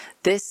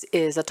This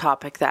is a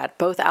topic that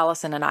both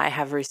Allison and I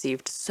have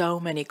received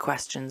so many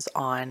questions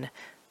on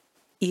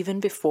even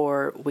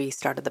before we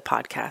started the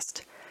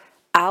podcast.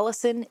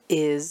 Allison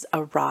is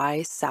a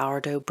rye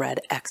sourdough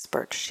bread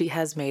expert. She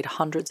has made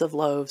hundreds of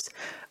loaves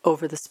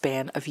over the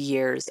span of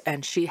years,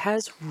 and she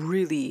has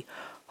really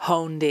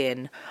honed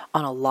in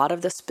on a lot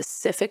of the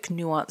specific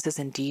nuances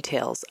and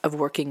details of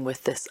working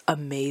with this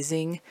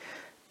amazing,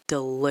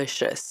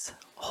 delicious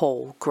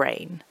whole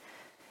grain.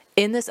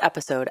 In this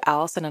episode,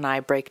 Allison and I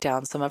break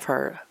down some of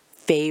her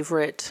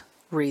favorite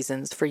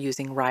reasons for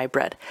using rye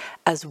bread,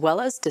 as well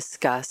as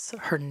discuss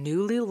her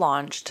newly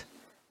launched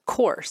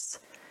course,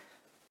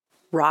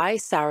 Rye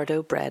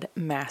Sourdough Bread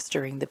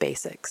Mastering the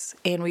Basics.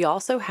 And we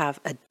also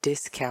have a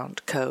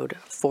discount code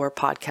for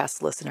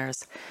podcast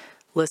listeners.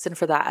 Listen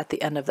for that at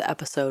the end of the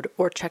episode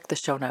or check the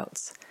show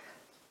notes.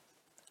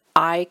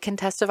 I can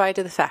testify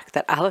to the fact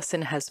that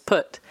Allison has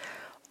put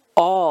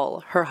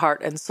all her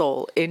heart and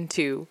soul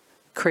into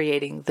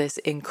creating this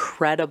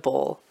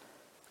incredible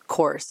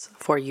course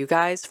for you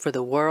guys, for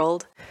the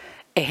world,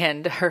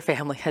 and her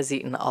family has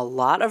eaten a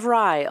lot of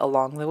rye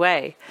along the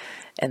way,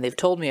 and they've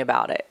told me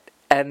about it,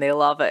 and they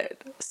love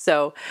it.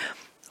 So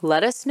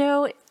let us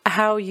know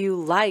how you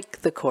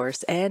like the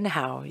course and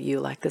how you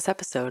like this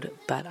episode,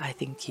 but I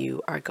think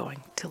you are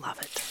going to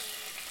love it.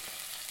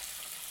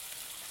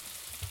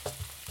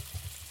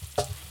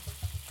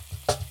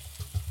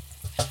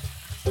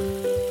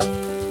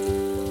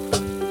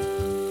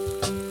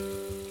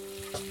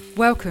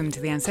 Welcome to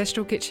the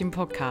Ancestral Kitchen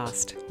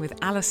podcast with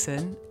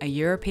Alison, a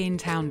European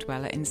town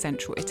dweller in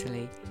central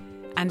Italy,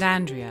 and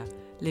Andrea,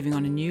 living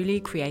on a newly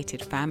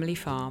created family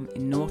farm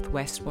in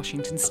northwest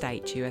Washington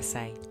State,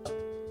 USA.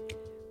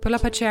 Pull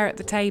up a chair at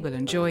the table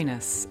and join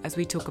us as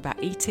we talk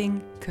about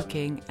eating,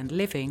 cooking, and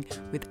living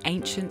with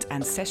ancient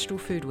ancestral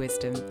food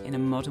wisdom in a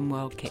modern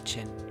world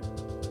kitchen.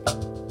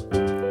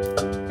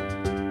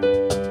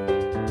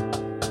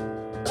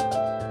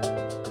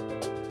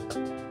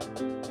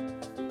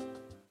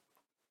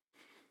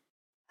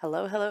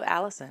 Hello,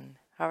 Allison.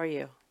 How are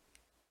you?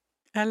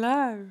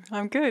 Hello,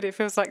 I'm good. It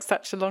feels like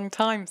such a long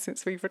time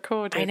since we've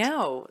recorded. I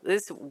know.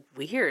 This is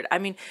weird. I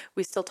mean,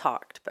 we still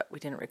talked, but we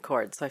didn't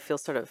record, so I feel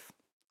sort of...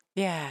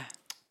 Yeah.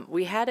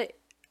 We had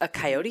a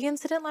coyote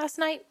incident last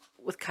night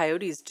with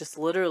coyotes just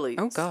literally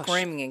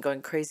screaming and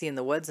going crazy in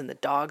the woods, and the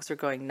dogs were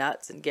going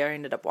nuts, and Gary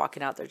ended up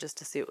walking out there just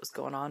to see what was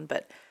going on.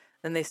 But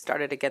then they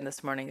started again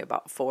this morning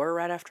about 4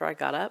 right after I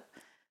got up.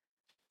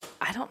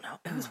 I don't know.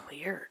 It was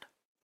weird.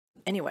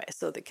 Anyway,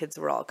 so the kids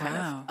were all kind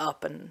of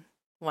up and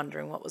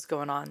wondering what was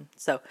going on.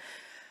 So,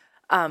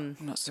 I'm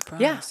not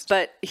surprised. Yeah,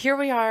 but here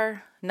we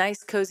are.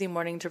 Nice, cozy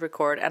morning to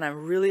record. And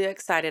I'm really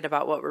excited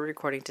about what we're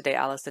recording today,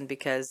 Allison,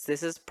 because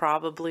this is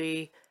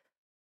probably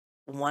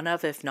one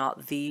of, if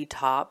not the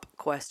top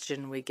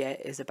question we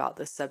get is about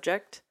this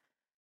subject.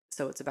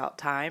 So it's about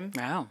time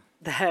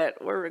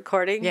that we're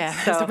recording. Yeah,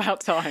 it's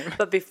about time.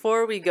 But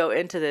before we go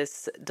into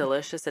this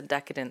delicious and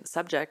decadent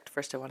subject,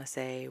 first I want to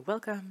say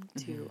welcome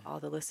to all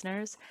the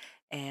listeners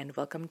and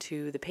welcome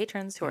to the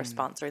patrons who are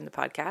sponsoring the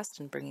podcast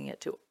and bringing it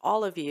to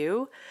all of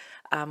you.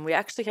 We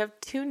actually have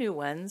 2 new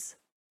ones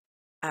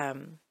at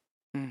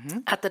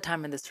the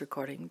time of this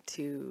recording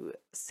to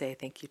say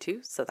thank you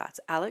to. So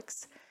that's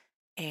Alex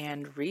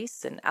and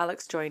Reese. And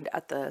Alex joined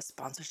at the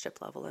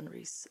sponsorship level, and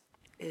Reese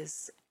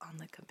is on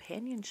the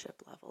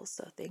companionship level.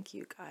 So thank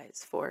you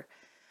guys for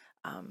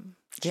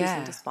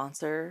choosing to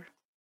sponsor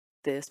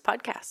this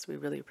podcast. We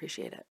really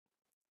appreciate it.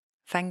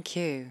 Thank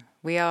you.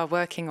 We are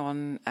working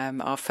on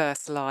our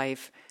first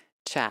live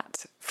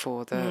chat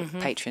for the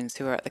patrons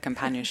who are at the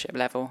companionship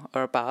level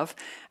or above.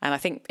 And I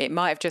think it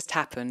might have just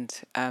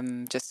happened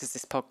just as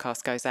this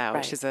podcast goes out,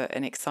 which is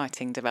an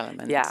exciting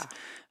development. Yeah.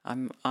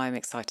 I'm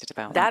excited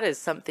about that. That is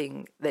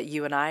something that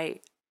you and I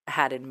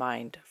had in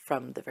mind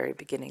from the very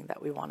beginning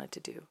that we wanted to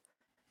do.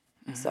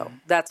 So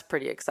that's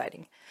pretty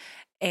exciting.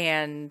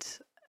 And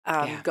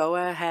go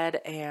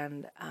ahead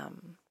and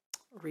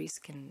Reese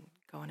can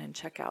go in and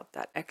check out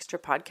that extra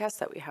podcast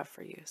that we have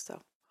for you.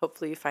 So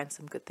hopefully you find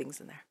some good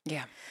things in there.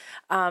 Yeah.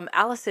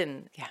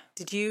 Allison,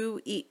 did you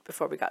eat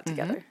before we got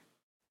together?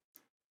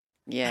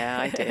 Yeah,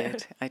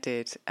 I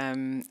did.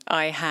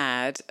 I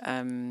had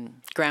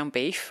ground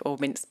beef or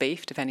minced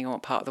beef, depending on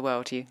what part of the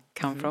world you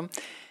come from,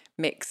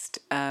 mixed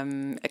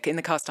in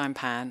the cast iron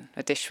pan,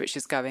 a dish which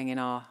is going in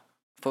our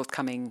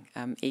forthcoming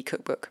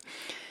e-cookbook,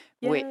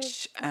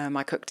 which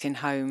I cooked in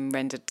home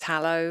rendered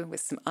tallow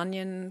with some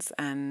onions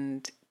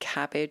and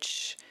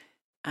cabbage,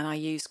 and I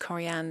used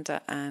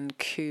coriander and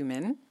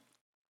cumin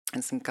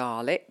and some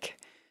garlic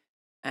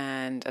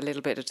and a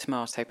little bit of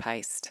tomato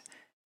paste,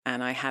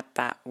 and I had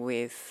that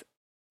with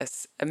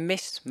a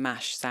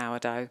mishmash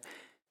sourdough,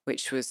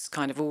 which was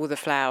kind of all the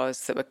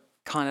flours that were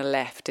kind of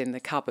left in the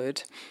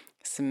cupboard,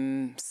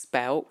 some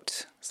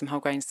spelt, some whole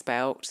grain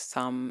spelt,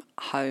 some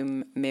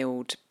home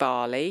milled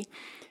barley,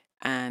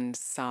 and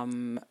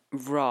some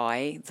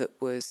rye that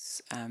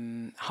was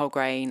whole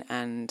grain,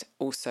 and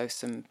also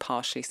some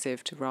partially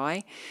sieved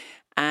rye,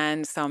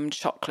 and some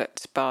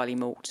chocolate barley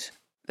malt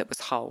that was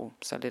whole,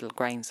 so little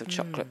grains of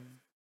chocolate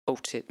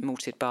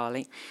malted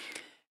barley.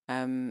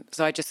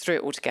 So I just threw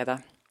it all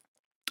together.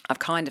 I've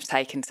kind of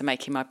taken to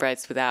making my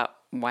breads without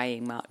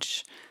weighing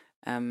much.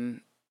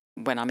 When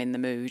I'm in the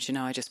mood,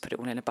 I just put it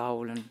all in a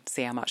bowl and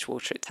see how much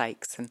water it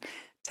takes, and it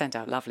turned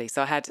out lovely.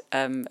 So I had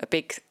a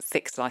big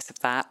thick slice of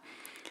that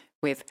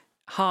with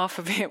half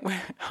of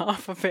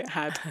it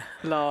had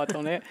lard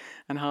on it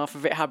and half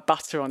of it had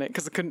butter on it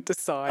because I couldn't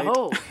decide.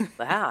 Oh,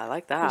 yeah, I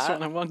like that. Which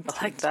one I wanted.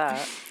 I like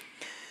that.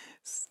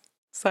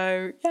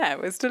 So yeah,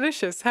 it was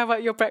delicious. How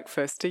about your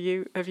breakfast? Have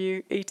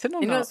you eaten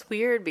or not? It's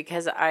weird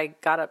because I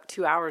got up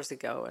 2 hours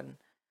ago and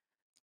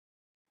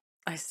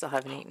I still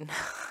haven't eaten.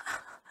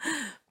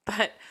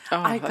 But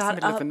I that's got the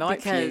middle up of the night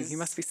because, for you. You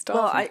must be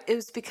starving. it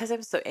was because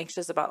I'm so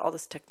anxious about all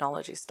this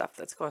technology stuff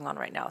that's going on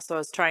right now. So I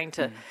was trying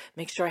to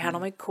make sure I had all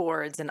my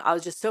cords, and I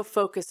was just so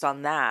focused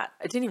on that.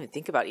 I didn't even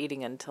think about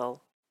eating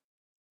until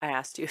I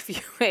asked you if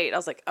you ate. I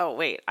was like, oh,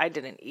 wait, I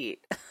didn't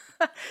eat.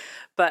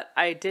 But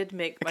I did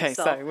make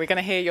myself... Okay, so we're going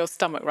to hear your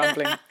stomach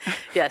rumbling.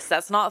 Yes,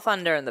 that's not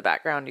thunder in the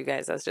background, you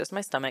guys. That's just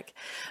my stomach.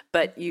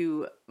 But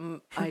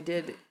I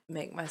did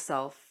make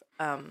myself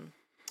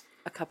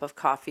a cup of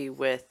coffee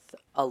with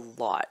a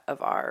lot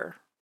of our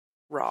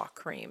raw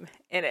cream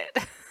in it.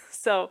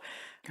 So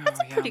that's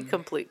a pretty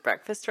complete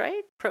breakfast,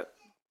 right?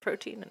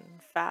 Protein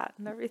and fat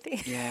and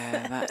everything.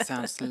 Yeah, that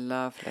sounds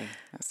lovely.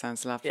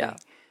 Yeah.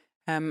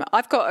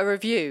 I've got a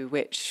review,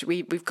 which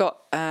we've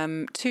got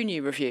 2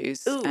 new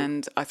reviews. Ooh.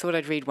 And I thought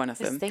I'd read one of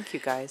them. Thank you,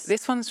 guys.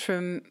 This one's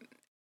from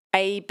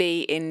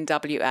AB in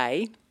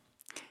WA,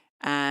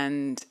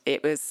 and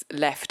it was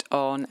left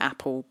on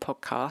Apple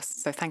Podcasts.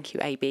 So thank you,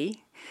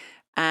 AB.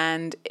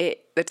 And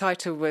the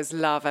title was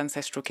Love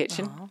Ancestral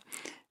Kitchen. Aww.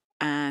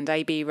 And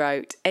AB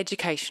wrote,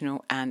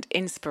 educational and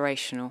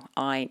inspirational.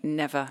 I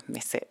never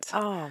miss it.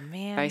 Oh,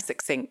 man. Very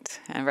succinct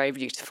and very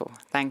beautiful.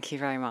 Thank you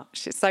very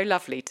much. It's so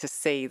lovely to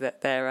see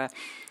that there are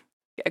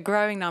a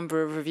growing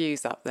number of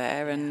reviews up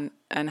there,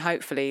 and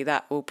hopefully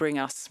that will bring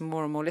us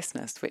more and more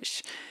listeners,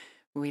 which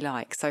we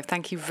like. So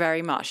thank you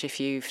very much if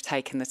you've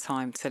taken the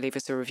time to leave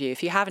us a review.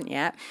 If you haven't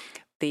yet,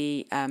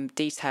 the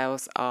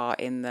details are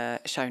in the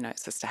show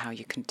notes as to how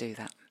you can do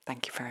that.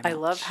 Thank you very much. I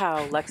love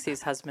how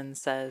Lexi's husband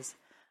says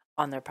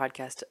on their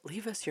podcast,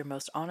 leave us your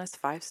most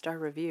honest 5-star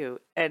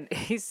review. And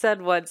he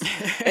said once,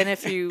 and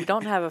if you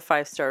don't have a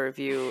 5-star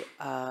review,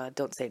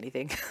 don't say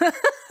anything.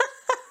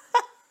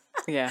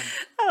 Yeah.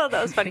 Oh,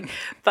 that was funny.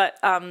 But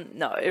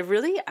no, it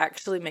really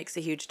actually makes a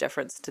huge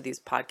difference to these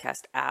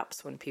podcast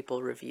apps when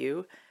people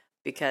review,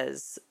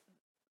 because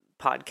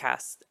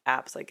podcast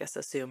apps, I guess,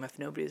 assume if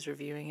nobody's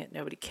reviewing it,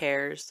 nobody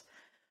cares.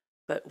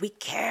 But we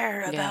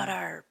care about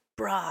our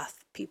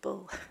broth,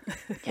 people.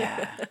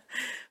 Yeah.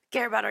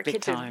 Care about our Big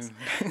kitchens.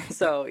 Time.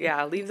 So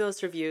yeah, leave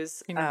those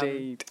reviews.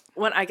 Indeed.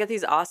 When I get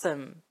these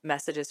awesome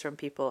messages from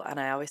people, and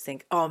I always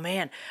think, oh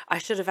man, I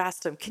should have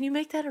asked them, can you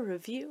make that a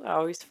review? I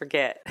always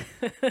forget.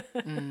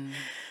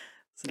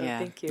 So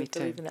thank you for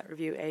leaving that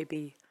review,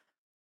 AB.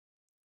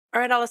 All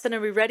right, Allison, are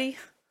we ready?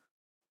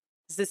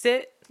 Is this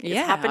it? It's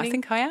happening? I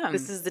think I am.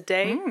 This is the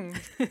day?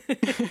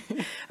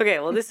 Okay,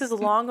 well, this is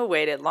long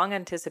awaited, long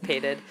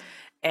anticipated.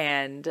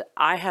 And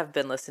I have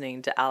been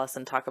listening to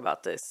Allison talk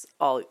about this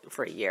all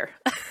for a year.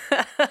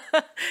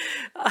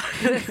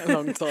 A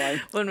long time.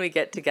 When we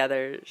get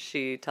together,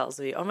 she tells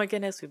me, oh my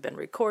goodness, we've been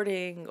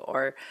recording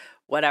or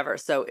whatever.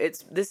 So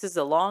this is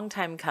a long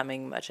time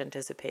coming, much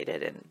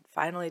anticipated. And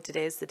finally,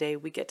 today is the day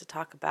we get to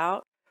talk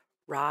about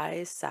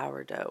rye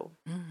sourdough,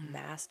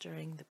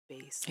 mastering the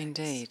basics.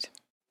 Indeed.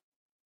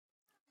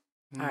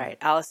 All right,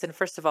 Allison,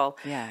 first of all,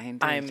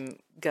 indeed. I'm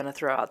going to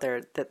throw out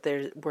there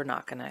that we're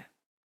not going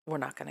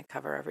to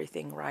cover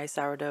everything rye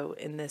sourdough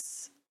in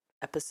this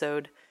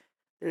episode.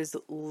 There's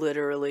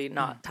literally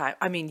not time.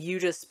 I mean, you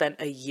just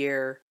spent a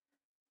year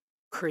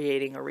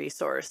creating a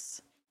resource.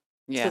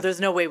 Yeah. So there's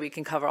no way we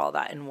can cover all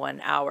that in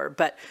 1 hour,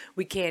 but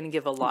we can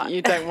give a lot.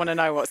 You don't want to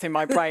know what's in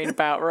my brain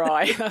about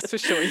rye. That's for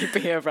sure. You'd be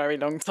here a very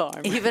long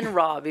time. Even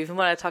when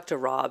I talk to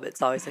Rob,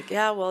 it's always like,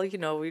 yeah, well,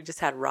 we just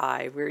had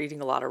rye. We're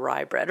eating a lot of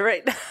rye bread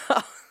right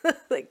now.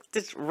 Like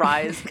just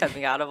rye is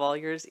coming out of all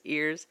your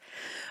ears.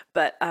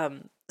 But,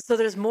 so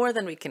there's more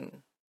than we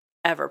can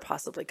ever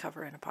possibly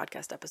cover in a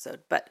podcast episode,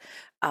 but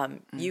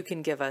you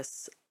can give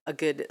us a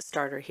good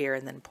starter here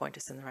and then point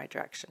us in the right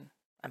direction.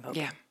 I'm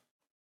hoping. Yeah.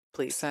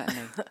 Please.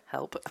 Certainly.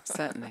 Help.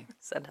 Certainly.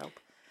 Send help.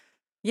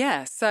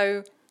 Yeah.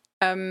 So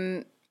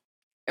when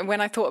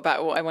I thought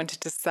about what I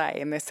wanted to say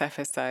in this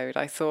episode,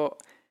 I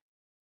thought,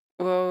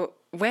 well,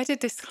 where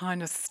did this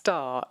kind of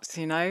start,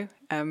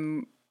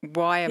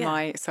 Why am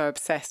I so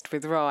obsessed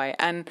with rye?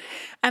 And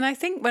I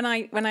think when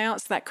I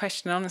answer that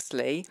question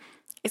honestly,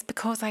 it's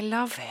because I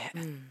love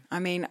it. I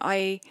mean,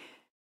 I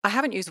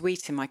haven't used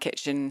wheat in my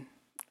kitchen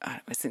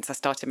since I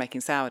started making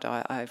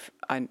sourdough. I've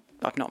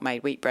not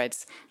made wheat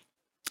breads,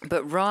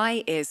 but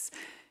rye is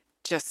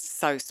just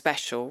so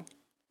special.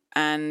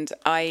 And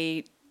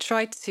I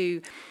tried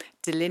to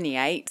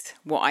delineate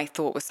what I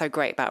thought was so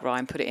great about rye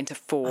and put it into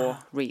 4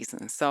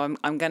 reasons. So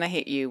I'm going to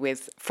hit you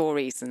with 4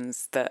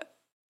 reasons that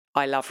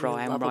I love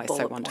rye and rye is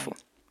so wonderful.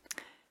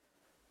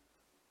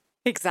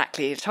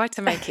 Exactly. I tried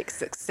to make it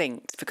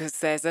succinct because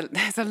there's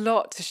a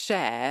lot to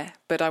share,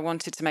 but I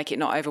wanted to make it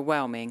not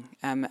overwhelming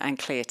and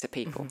clear to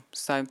people.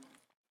 So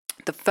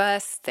the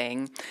first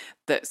thing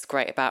that's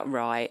great about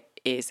rye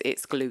is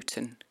its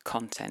gluten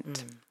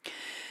content.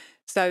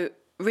 So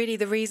really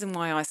the reason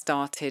why I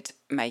started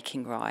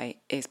making rye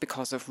is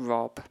because of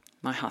Rob,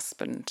 my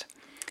husband.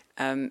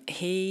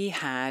 He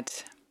had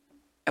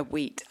a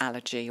wheat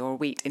allergy or a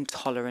wheat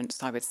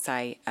intolerance, I would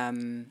say.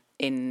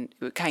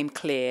 It came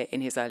clear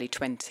in his early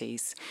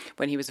 20s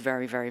when he was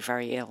very, very,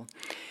 very ill.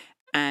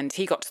 And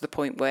he got to the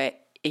point where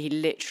he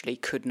literally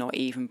could not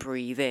even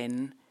breathe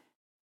in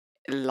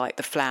like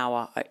the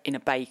flour in a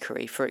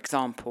bakery, for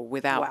example,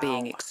 without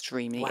being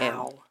extremely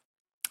ill.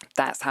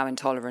 That's how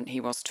intolerant he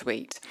was to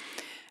wheat.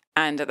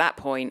 And at that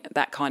point,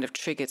 that kind of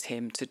triggered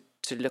him to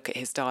look at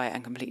his diet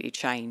and completely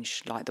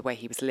change like the way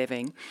he was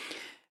living.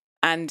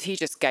 And he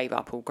just gave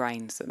up all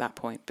grains at that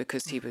point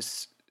because he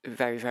was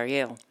very, very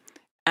ill.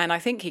 And I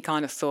think he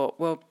kind of thought,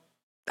 well,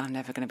 I'm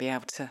never going to be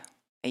able to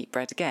eat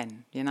bread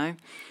again, you know?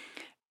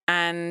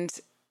 And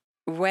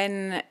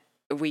when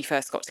we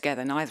first got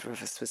together, neither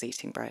of us was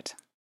eating bread.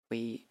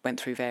 We went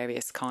through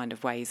various kind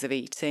of ways of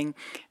eating,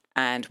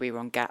 and we were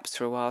on gaps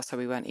for a while, so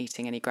we weren't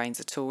eating any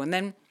grains at all. And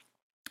then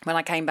when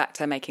I came back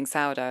to making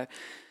sourdough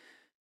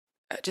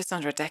just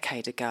under a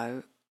decade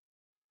ago,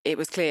 it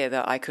was clear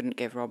that I couldn't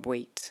give Rob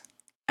wheat.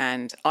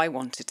 And I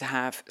wanted to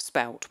have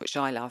spelt, which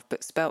I love,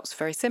 but spelt's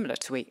very similar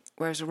to wheat,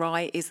 whereas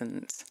rye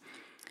isn't.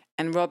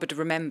 And Rob had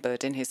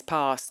remembered in his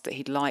past that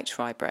he'd liked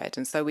rye bread.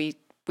 And so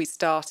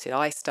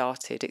I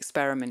started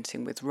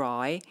experimenting with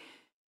rye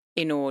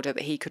in order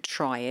that he could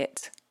try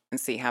it and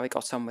see how he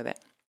got on with it.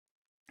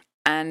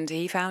 And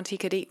he found he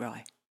could eat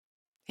rye.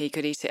 He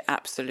could eat it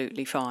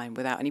absolutely fine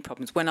without any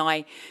problems. When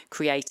I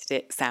created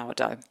it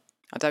sourdough,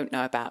 I don't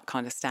know about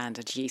kind of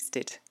standard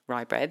yeasted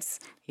rye breads.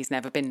 He's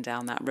never been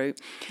down that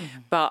route.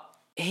 But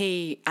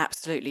he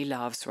absolutely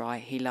loves rye.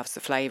 He loves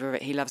the flavour of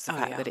it. He loves the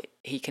fact that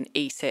he can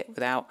eat it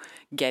without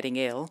getting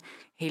ill.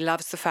 He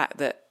loves the fact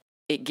that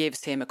it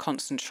gives him a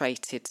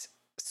concentrated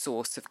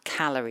source of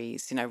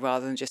calories, you know,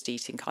 rather than just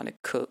eating kind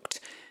of cooked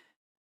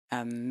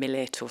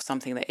millet or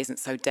something that isn't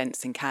so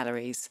dense in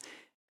calories.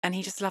 And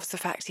he just loves the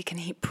fact he can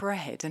eat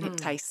bread and it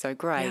tastes so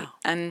great. Yeah.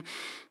 And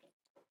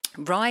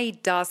rye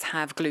does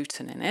have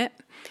gluten in it,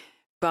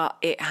 but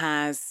it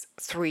has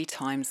 3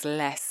 times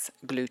less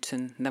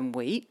gluten than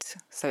wheat.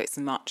 So it's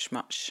much,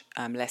 much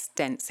less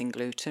dense in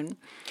gluten.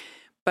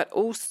 But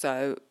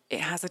also it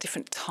has a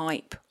different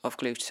type of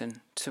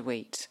gluten to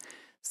wheat.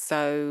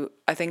 So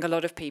I think a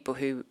lot of people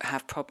who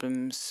have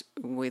problems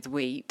with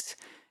wheat,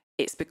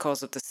 it's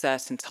because of the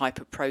certain type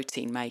of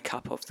protein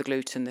makeup of the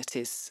gluten that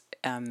is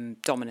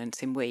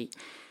dominant in wheat.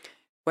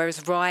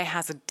 Whereas rye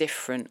has a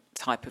different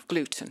type of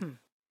gluten.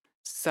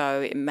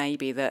 So it may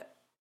be that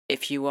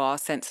if you are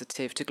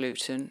sensitive to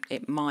gluten,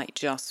 it might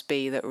just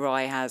be that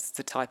rye has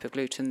the type of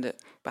gluten that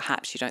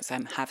perhaps you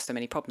don't have so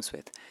many problems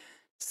with.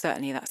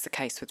 Certainly that's the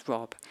case with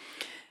Rob.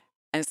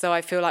 And so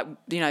I feel like,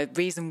 you know,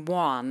 reason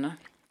one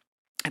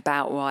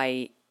about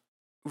why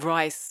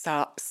rye is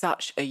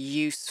such a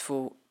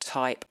useful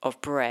type of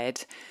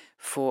bread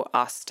for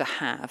us to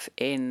have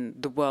in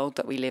the world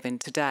that we live in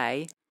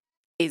today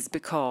is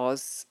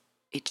because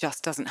it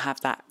just doesn't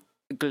have that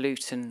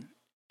gluten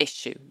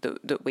issue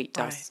that wheat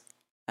does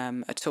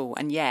at all.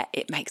 And yet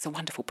it makes a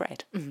wonderful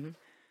bread.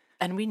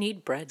 And we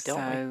need bread,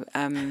 don't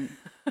we?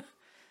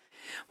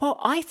 Well,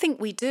 I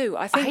think we do.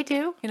 I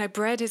do. You know,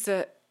 bread is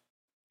a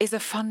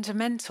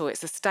fundamental,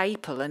 it's a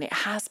staple, and it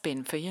has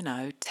been for, you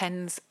know,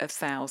 tens of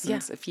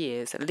thousands of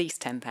years, at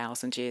least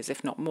 10,000 years,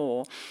 if not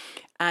more.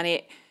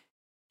 And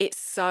it's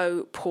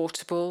so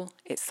portable,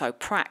 it's so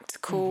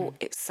practical,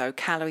 it's so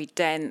calorie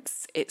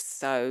dense, it's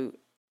so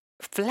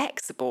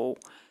flexible,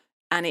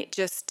 and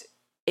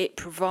it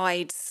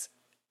provides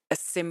a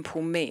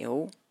simple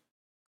meal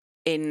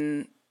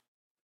in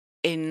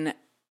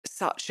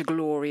such a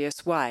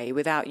glorious way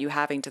without you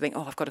having to think,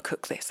 oh, I've got to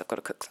cook this, I've got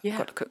to cook that, I've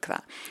got to cook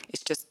that.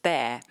 It's just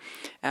there.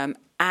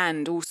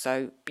 And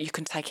also you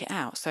can take it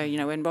out. So, you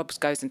know, when Rob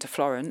goes into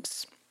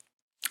Florence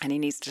and he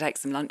needs to take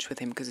some lunch with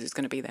him because he's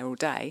going to be there all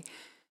day,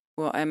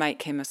 well, I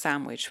make him a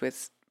sandwich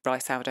with rye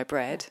sourdough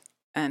bread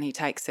and he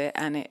takes it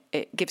and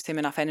it gives him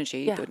enough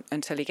energy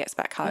until he gets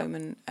back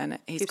home and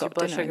he's got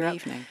dinner in the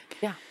evening.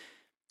 Yeah.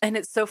 And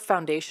it's so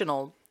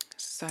foundational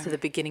to the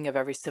beginning of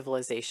every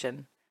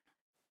civilization.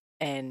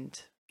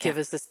 And give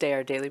us this day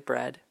our daily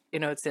bread. You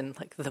know, it's in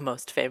like the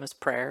most famous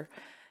prayer.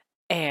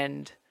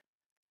 And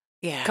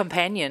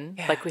companion,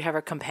 like we have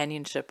our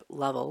companionship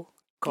level,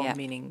 com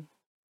meaning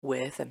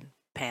with and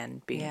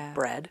pan being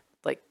bread.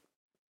 Like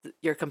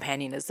your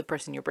companion is the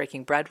person you're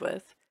breaking bread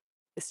with.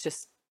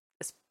 It's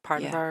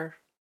part of our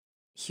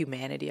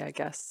humanity, I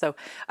guess. So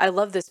I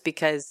love this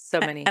because so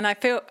many... And I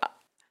feel...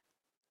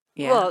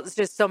 Well, it's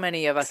just so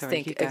many of us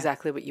think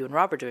exactly what you and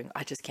Rob are doing.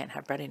 I just can't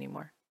have bread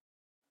anymore.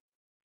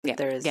 Yeah,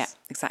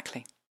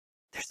 exactly.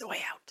 There's a way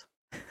out.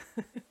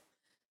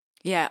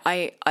 Yeah,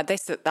 I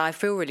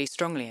feel really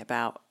strongly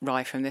about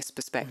rye from this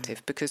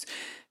perspective because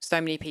so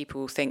many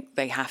people think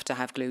they have to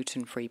have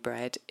gluten-free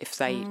bread if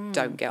they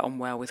don't get on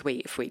well with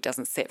wheat, if wheat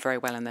doesn't sit very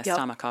well in their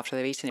stomach after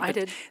they've eaten it. I But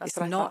did. That's it's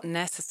what I not thought.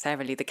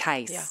 necessarily the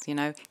case, you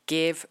know.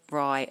 Give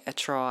rye a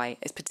try.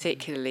 It's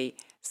particularly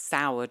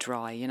soured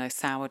rye, you know,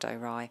 sourdough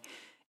rye.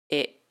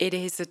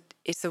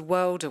 It's a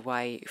world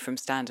away from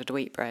standard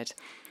wheat bread,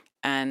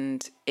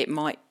 and it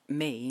might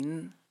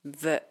mean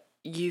that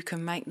you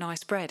can make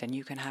nice bread and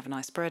you can have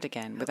nice bread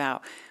again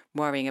without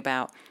worrying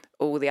about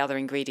all the other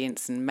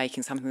ingredients and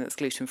making something that's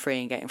gluten-free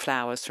and getting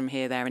flours from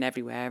here, there and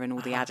everywhere and all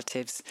the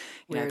additives,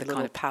 you know, Weird the little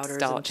kind of powders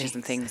starches and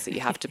and things that you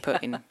have to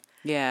put in.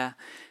 Yeah.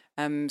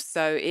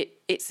 So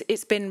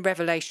it's been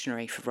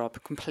revelationary for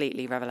Rob,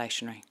 completely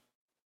revelationary.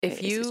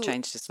 It's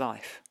changed his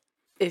life.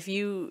 If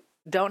you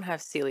don't have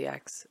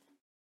celiacs,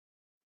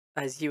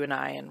 as you and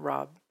I and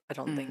Rob, I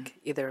don't think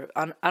either.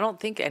 I don't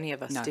think any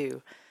of us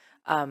do,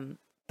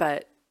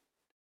 but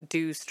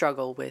do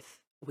struggle with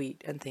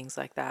wheat and things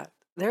like that.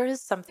 There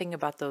is something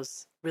about the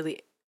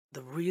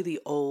really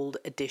old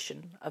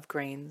edition of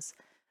grains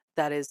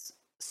that is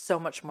so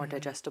much more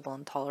digestible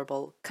and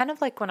tolerable. Kind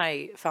of like when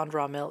I found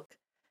raw milk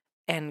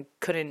and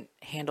couldn't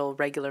handle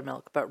regular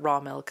milk, but raw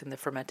milk and the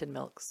fermented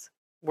milks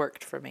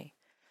worked for me.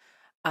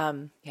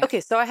 Okay,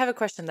 so I have a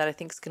question that I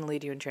think is going to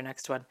lead you into your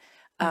next one.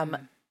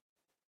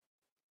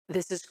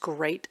 This is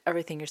great,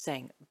 everything you're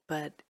saying,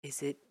 but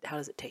how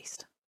does it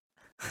taste?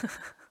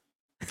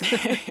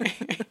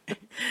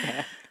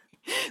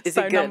 Is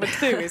it good? Number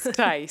 2 is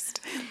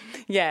taste.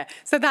 Yeah.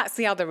 So that's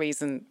the other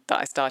reason that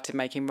I started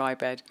making rye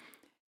bread.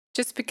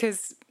 Just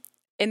because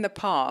in the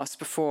past,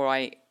 before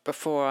I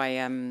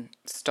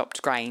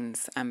stopped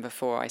grains and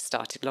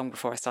long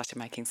before I started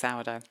making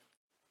sourdough,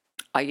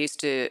 I used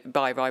to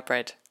buy rye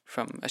bread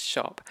from a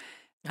shop.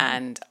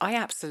 And I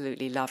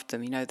absolutely loved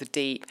them. You know, the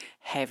deep,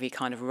 heavy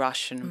kind of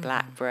Russian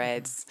black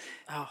breads,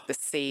 the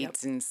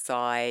seeds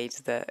inside,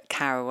 the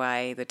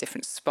caraway, the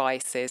different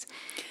spices.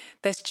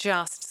 There's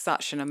just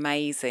such an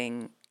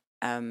amazing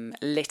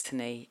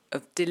litany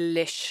of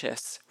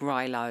delicious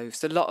rye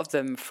loaves. A lot of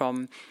them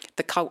from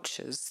the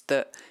cultures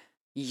that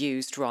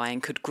used rye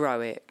and could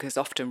grow it, because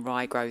often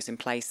rye grows in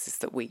places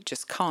that wheat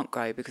just can't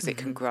grow because it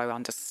can grow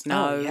under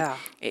snow.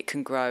 It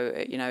can grow,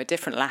 you know, at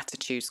different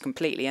latitudes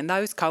completely. And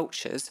those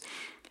cultures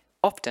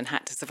often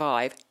had to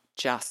survive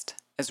just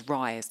as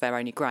rye as their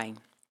only grain.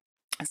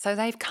 And so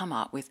they've come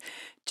up with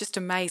just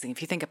amazing.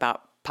 If you think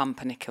about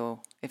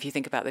pumpernickel, if you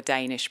think about the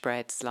Danish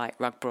breads like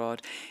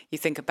rugbrod, you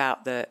think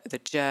about the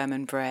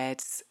German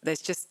breads,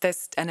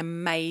 there's an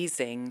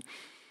amazing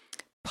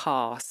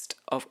past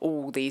of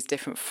all these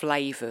different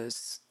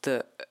flavours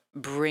that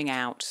bring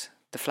out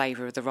the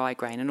flavour of the rye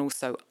grain and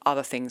also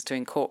other things to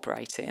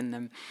incorporate it in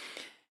them.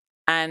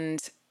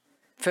 And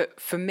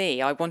for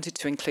me, I wanted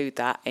to include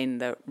that in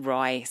the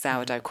rye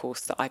sourdough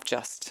course that I've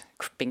just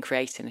been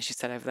creating, as you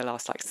said, over the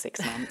last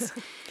 6 months.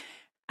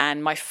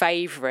 And my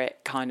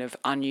favourite kind of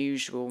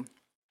unusual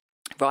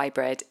rye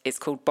bread is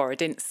called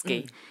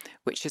Borodinsky,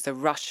 which is a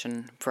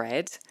Russian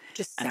bread.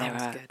 Just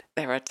sounds good.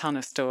 There are a ton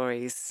of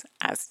stories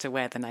as to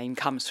where the name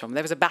comes from.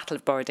 There was a Battle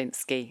of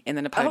Borodinsky in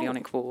the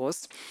Napoleonic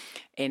Wars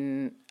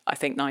in, I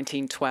think,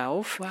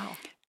 1912. Wow.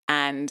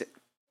 And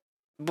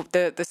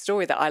the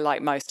story that I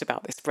like most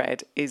about this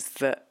bread is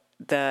that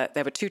there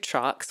were 2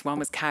 trucks. One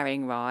was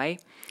carrying rye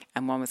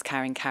and one was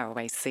carrying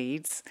caraway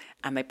seeds,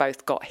 and they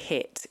both got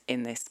hit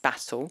in this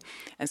battle.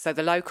 And so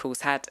the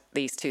locals had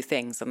these 2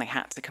 things and they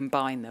had to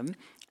combine them,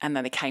 and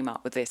then they came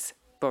up with this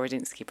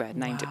Borodinsky bread,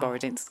 named it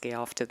Borodinsky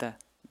after the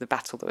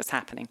battle that was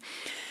happening.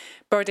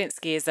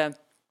 Borodinsky is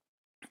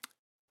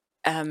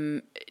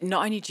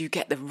not only do you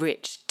get the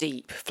rich,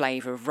 deep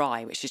flavour of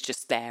rye, which is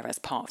just there as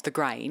part of the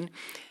grain,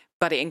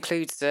 but it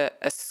includes a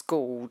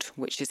scald,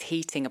 which is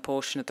heating a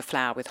portion of the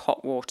flour with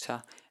hot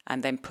water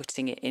and then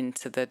putting it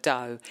into the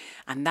dough.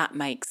 And that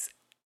makes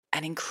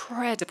an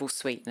incredible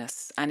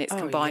sweetness. And it's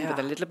combined with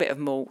a little bit of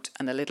malt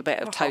and a little bit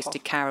of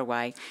toasted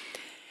caraway.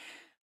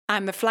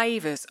 And the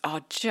flavours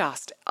are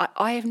just...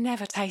 I have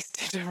never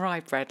tasted a rye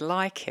bread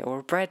like it or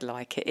a bread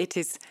like it. It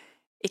is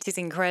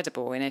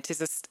incredible, and it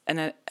is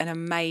an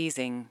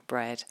amazing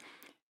bread.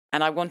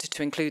 And I wanted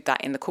to include that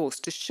in the course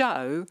to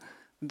show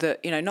that,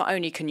 you know, not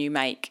only can you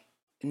make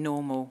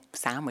normal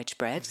sandwich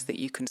bread that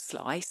you can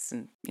slice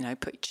and, you know,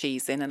 put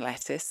cheese in and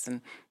lettuce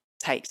and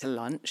take to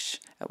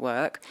lunch at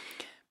work,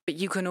 but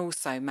you can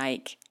also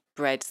make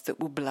breads that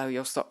will blow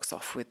your socks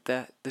off with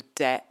the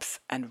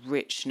depth and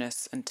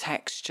richness and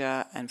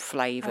texture and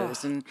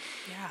flavours. And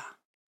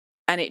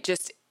it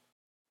just,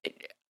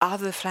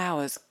 other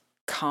flours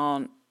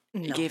can't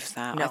give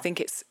that. I think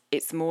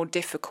it's more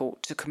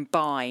difficult to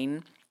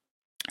combine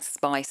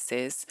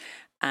spices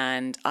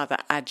and other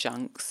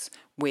adjuncts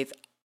with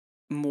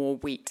more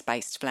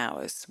wheat-based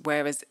flours,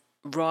 whereas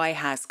rye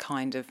has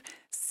kind of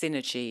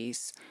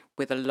synergies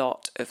with a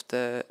lot of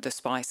the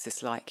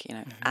spices like, you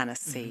know,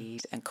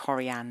 aniseed and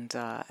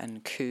coriander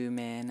and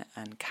cumin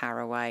and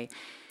caraway.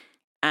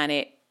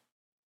 And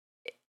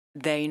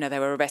there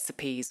were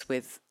recipes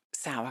with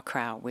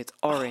sauerkraut, with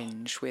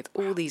orange, with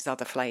all these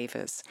other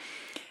flavors.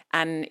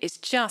 And it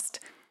just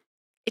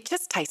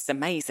tastes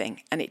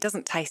amazing, and it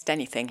doesn't taste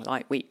anything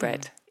like wheat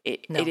bread.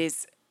 It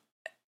is,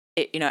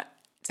 you know,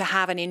 to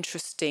have an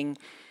interesting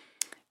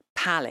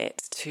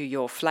palate to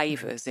your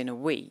flavors in a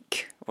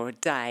week or a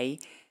day,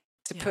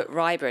 to put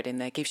rye bread in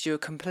there gives you a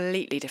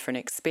completely different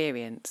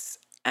experience,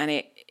 and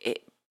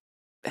it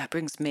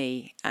brings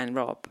me and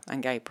Rob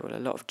and Gabriel a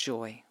lot of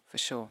joy, for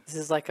sure. This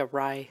is like a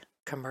rye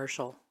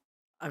commercial.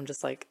 I'm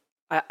just like,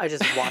 I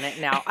just want it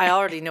now. I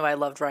already knew I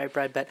loved rye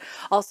bread, but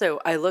also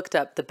I looked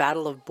up the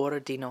Battle of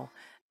Borodino,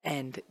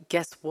 and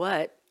guess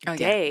what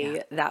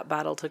that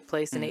battle took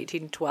place in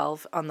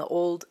 1812 on the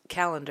old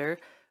calendar.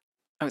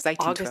 Oh, it was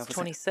 1812.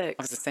 August 26th.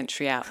 I was a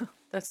century out.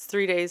 That's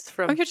 3 days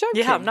from... Oh, you're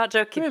joking? Yeah, I'm not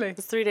joking. Really?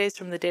 It's 3 days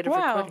from the date of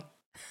recording.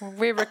 Well,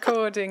 we're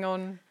recording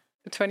on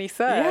the 23rd.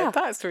 Yeah.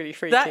 That's really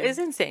freaky. That is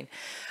insane.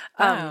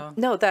 Wow.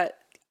 No, that...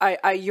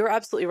 you're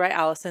absolutely right,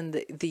 Allison.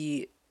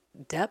 The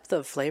depth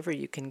of flavor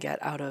you can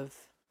get out of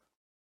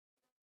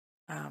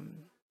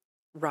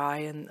rye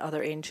and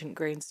other ancient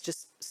grains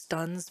just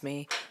stuns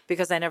me,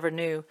 because I never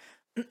knew,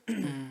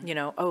 you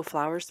know,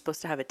 flour's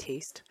supposed to have a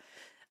taste.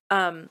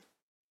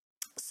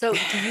 So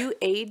do you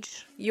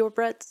age your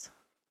breads?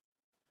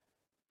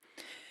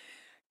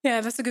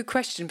 Yeah, that's a good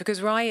question,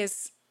 because rye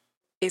is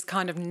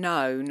kind of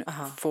known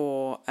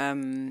for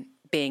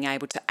being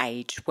able to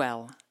age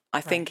well.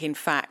 I think, in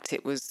fact,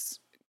 it was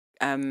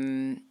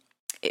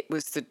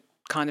the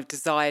kind of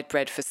desired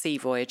bread for sea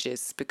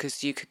voyages,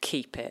 because you could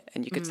keep it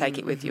and you could take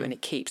it with you, and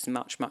it keeps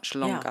much, much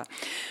longer.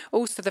 Yeah.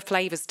 Also, the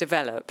flavours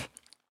develop.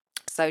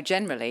 So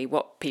generally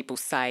what people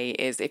say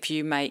is, if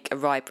you make a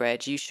rye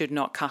bread, you should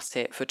not cut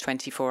it for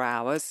 24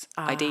 hours.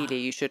 Ideally,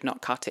 you should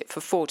not cut it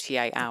for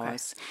 48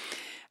 hours.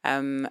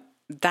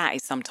 That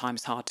is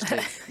sometimes hard to do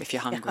if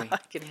you're hungry. I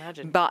can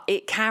imagine. But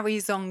it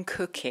carries on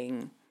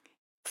cooking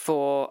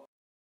for,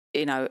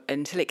 you know,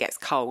 until it gets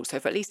cold. So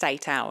for at least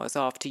 8 hours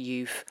after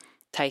you've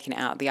taken it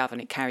out of the oven,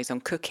 it carries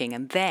on cooking.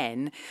 And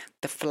then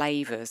the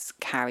flavours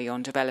carry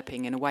on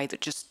developing in a way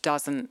that just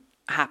doesn't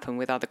happen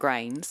with other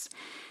grains.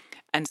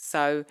 And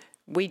so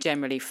we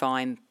generally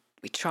find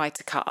we try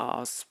to cut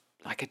ours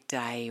like a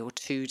day or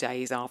 2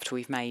 days after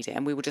we've made it,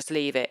 and we will just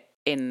leave it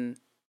in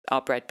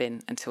our bread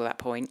bin until that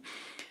point.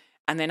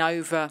 And then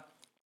over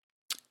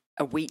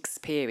a week's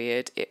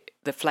period,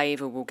 the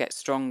flavour will get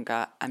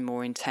stronger and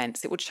more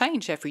intense. It will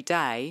change every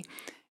day,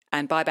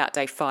 and by about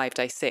day 5,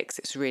 day 6,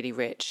 it's really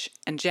rich.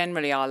 And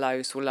generally our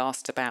loaves will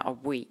last about a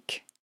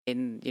week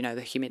in, you know,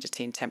 the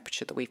humidity and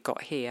temperature that we've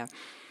got here.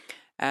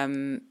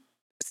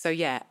 So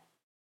yeah,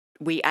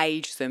 we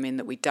age them in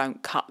that we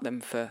don't cut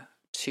them for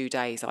 2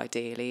 days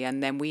ideally,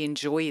 and then we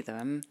enjoy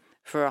them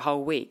for a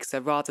whole week. So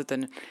rather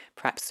than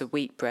perhaps a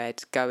wheat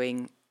bread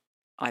going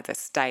either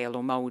stale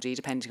or mouldy,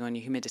 depending on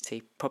your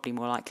humidity, probably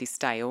more likely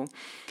stale,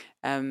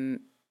 the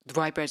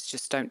rye breads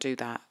just don't do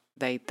that.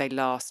 They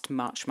last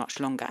much, much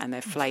longer, and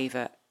their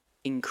flavour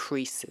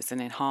increases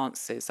and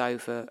enhances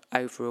over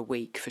a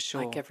week, for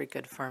sure. Like every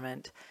good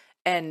ferment.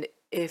 And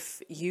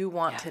if you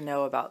want to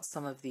know about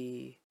some of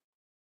the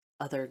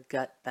other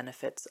gut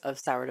benefits of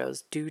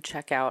sourdoughs, do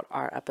check out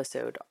our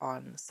episode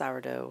on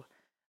sourdough,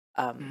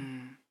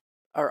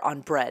 or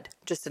on bread,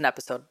 just an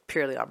episode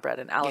purely on bread.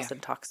 And Allison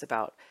talks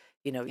about,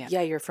 you know,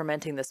 you're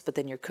fermenting this, but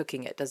then you're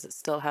cooking it. Does it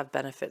still have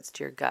benefits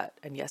to your gut?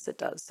 And yes, it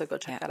does. So go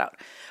check that out.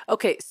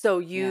 Okay, so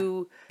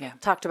you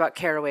talked about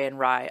caraway and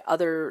rye.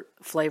 Other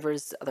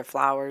flavors, other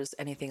flours,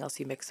 anything else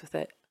you mix with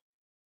it?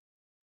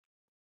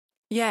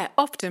 Yeah,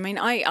 often. I mean,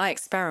 I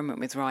experiment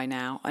with rye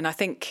now, and I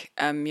think,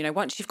 you know,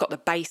 once you've got the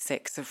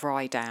basics of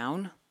rye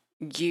down,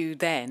 you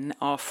then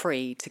are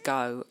free to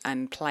go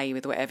and play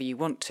with whatever you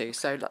want to.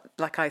 So,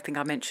 like I think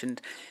I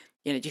mentioned,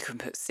 you know, you can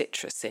put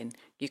citrus in,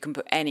 you can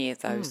put any of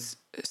those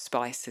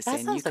spices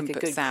in, you can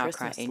put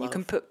sauerkraut in, you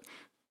can put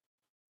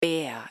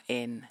beer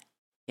in.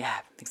 Yeah,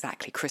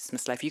 exactly.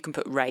 Christmas loaf. You can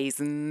put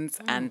raisins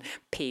and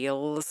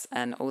peels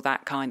and all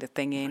that kind of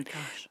thing in.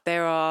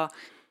 There are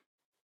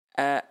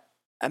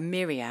a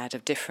myriad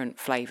of different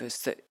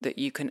flavours that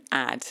you can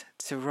add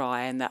to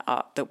rye, and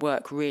that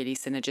work really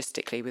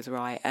synergistically with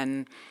rye.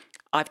 And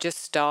I've just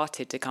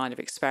started to kind of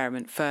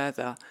experiment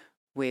further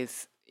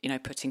with, you know,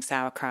 putting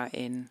sauerkraut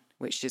in,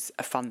 which is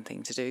a fun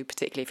thing to do,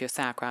 particularly if your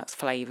sauerkraut's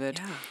flavoured.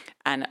 Yeah.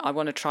 And I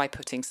want to try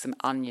putting some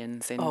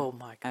onions in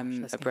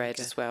a bread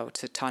as well,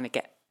 to kind of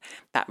get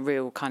that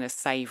real kind of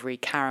savoury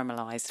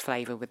caramelised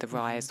flavour with the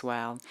rye as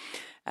well.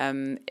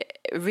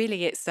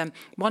 Really, it's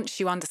once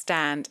you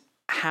understand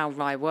how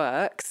rye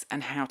works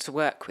and how to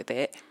work with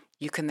it,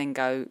 you can then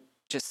go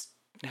just,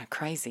 you know,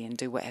 crazy and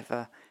do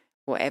whatever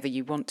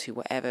you want to,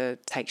 whatever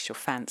takes your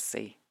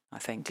fancy. I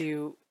think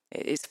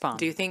it's fun.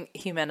 Do you think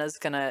Jimena's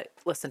gonna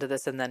listen to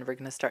this, and then we're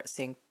gonna start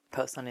seeing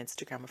posts on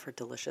Instagram of her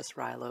delicious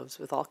rye loaves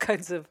with all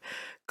kinds of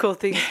cool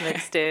things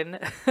mixed in?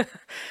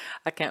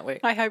 I can't wait.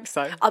 I hope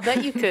so. I'll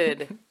bet you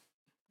could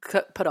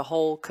put a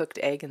whole cooked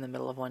egg in the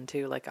middle of one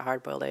too, like a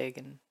hard-boiled egg,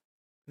 and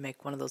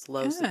make one of those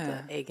loaves with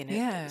the egg in it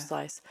that you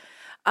slice.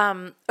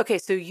 Okay,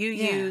 so you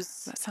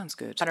use that sounds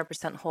good.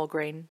 100% whole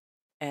grain,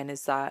 and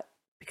is that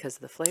because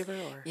of the flavor,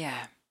 or?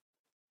 Yeah.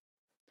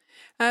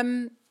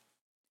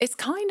 It's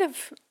kind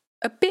of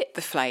a bit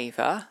the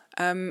flavour.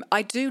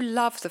 I do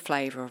love the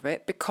flavour of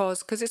it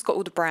because it's got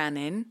all the bran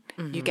in.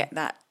 You get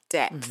that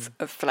depth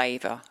of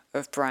flavour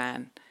of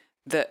bran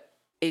that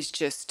is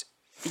just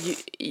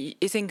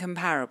is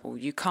incomparable.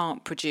 You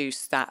can't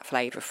produce that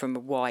flavour from a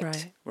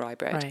white rye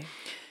bread. Right.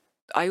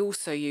 I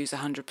also use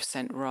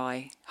 100%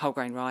 rye, whole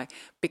grain rye,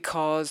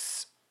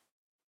 because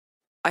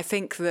I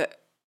think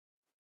that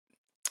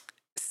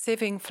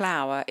sieving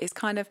flour is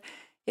kind of,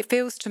 it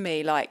feels to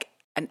me like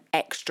an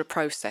extra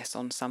process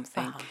on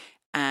something,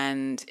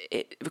 and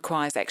it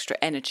requires extra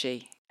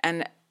energy.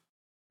 And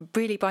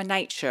really, by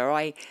nature,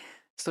 I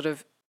sort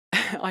of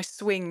I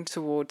swing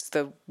towards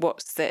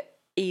what's the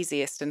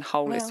easiest and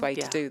wholest way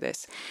to do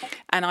this.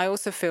 And I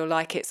also feel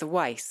like it's a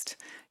waste.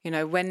 You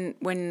know,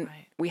 when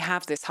we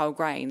have this whole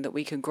grain that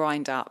we can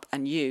grind up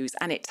and use,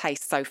 and it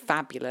tastes so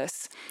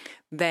fabulous,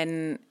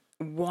 then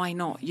why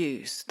not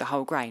use the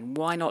whole grain?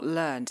 Why not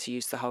learn to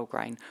use the whole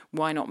grain?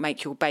 Why not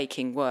make your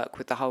baking work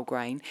with the whole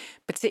grain,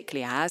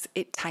 particularly as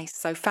it tastes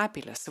so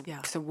fabulous?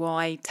 So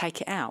why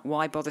take it out?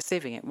 Why bother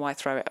sieving it? Why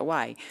throw it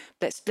away?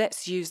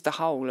 Let's use the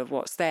whole of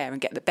what's there and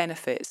get the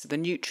benefits, the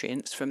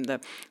nutrients from the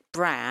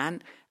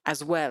bran,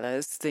 as well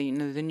as the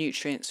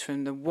nutrients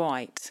from the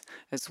white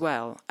as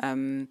well.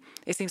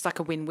 It seems like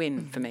a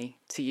win-win for me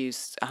to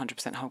use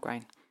 100% whole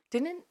grain.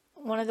 Didn't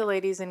one of the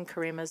ladies in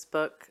Karima's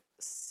book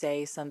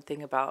say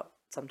something about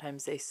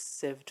sometimes they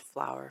sieved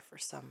flour for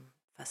some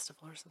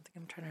festival or something?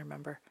 I'm trying to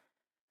remember.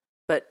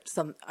 But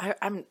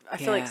I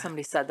feel like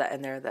somebody said that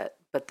in there,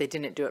 but they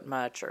didn't do it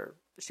much, or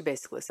she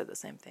basically said the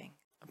same thing.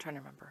 I'm trying to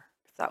remember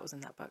if that was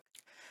in that book.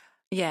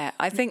 Yeah,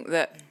 I think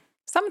that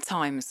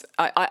sometimes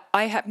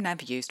I have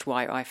never used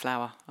white rye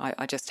flour.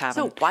 I just haven't.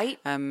 So white?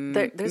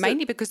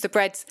 Mainly because the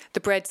bread's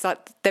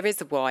like, there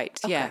is a white,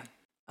 Okay.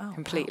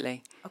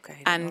 completely. Wow.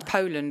 Okay. And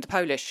Poland, the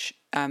Polish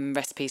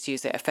recipes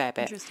use it a fair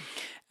bit.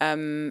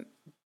 Interesting.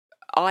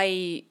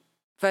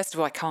 First of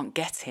all, I can't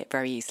get it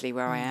very easily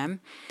where I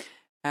am.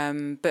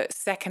 But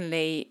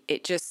secondly,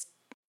 it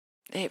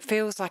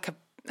feels like a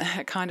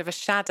kind of a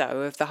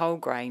shadow of the whole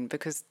grain,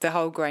 because the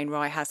whole grain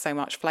rye has so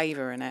much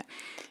flavour in it.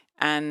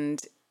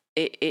 And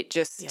it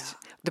just,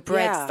 the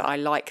breads that I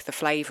like the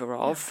flavour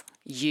of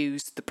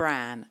use the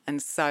bran.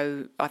 And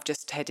so I've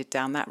just headed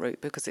down that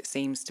route because it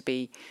seems to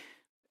be,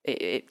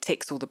 it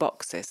ticks all the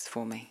boxes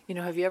for me. You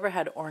know, have you ever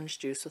had orange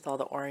juice with all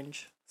the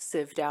orange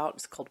sieved out?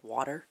 It's called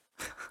water.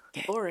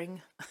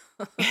 Boring.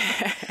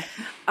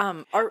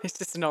 It's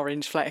just an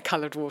orange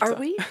coloured water. Are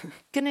we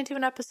going to do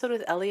an episode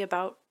with Ellie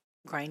about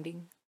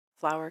grinding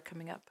flour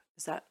coming up?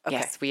 Is that okay?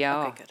 Yes, we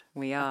are. Okay, good.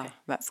 We are. Okay.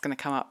 That's going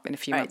to come up in a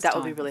few months' that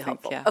time. That would be really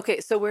helpful. Yeah. Okay,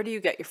 so where do you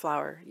get your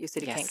flour? You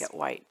said you can't get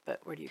white,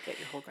 but where do you get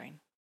your whole grain?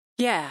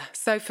 Yeah,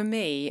 so for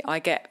me, I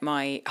get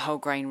my whole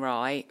grain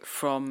rye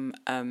from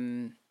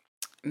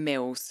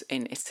mills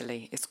in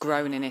Italy. It's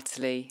grown in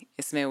Italy,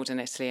 it's milled in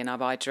Italy, and I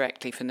buy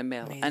directly from the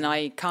mill. Amazing. And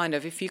I kind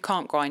of, if you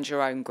can't grind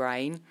your own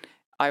grain,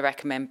 I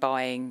recommend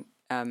buying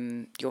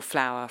your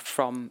flour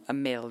from a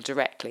mill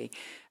directly,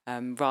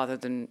 rather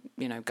than,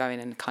 going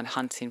and kind of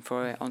hunting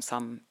for it on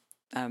some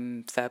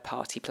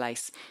third-party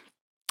place.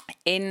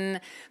 In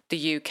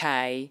the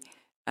UK,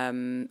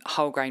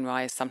 whole grain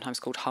rye is sometimes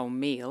called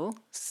wholemeal.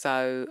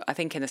 So I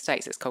think in the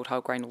States it's called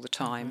whole grain all the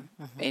time.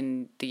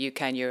 In the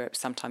UK and Europe,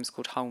 sometimes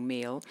called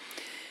wholemeal.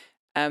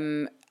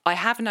 I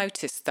have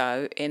noticed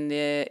though in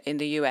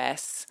the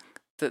US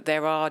that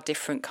there are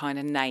different kind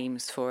of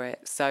names for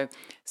it. So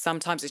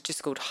sometimes it's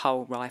just called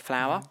whole rye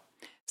flour.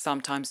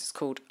 Sometimes it's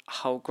called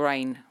whole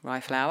grain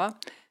rye flour.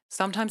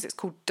 Sometimes it's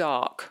called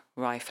dark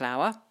rye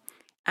flour.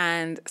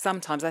 And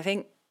sometimes I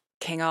think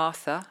King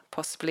Arthur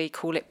possibly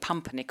call it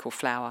pumpernickel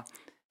flour,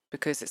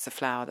 because it's a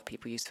flour that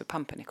people use for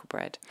pumpernickel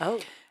bread.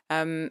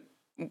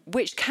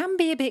 Which can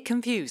be a bit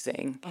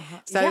confusing.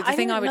 So the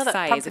thing I would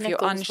say is, if you're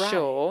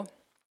unsure,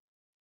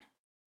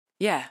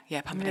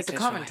 pumpernickel. I mean, it's a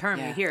common term.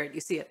 You hear it, you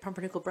see it,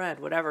 pumpernickel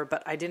bread, whatever.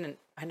 But I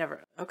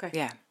never. Okay.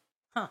 Yeah.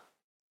 Huh.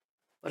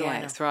 What do I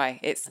know? That's right.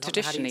 It's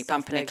traditionally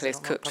pumpernickel is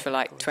cooked for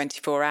like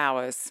 24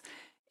 hours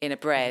in a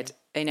bread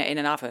in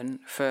an oven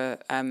for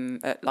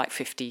at like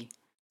 50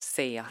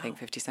 C, I think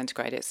 50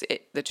 centigrade.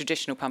 The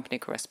traditional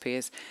pumpernickel recipe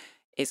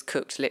is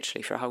cooked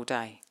literally for a whole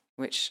day,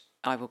 which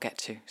I will get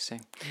to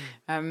soon.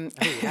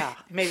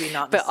 Maybe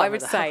not in but the summer, I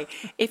would say,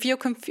 if you're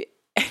confused,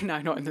 no,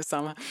 not in the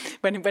summer,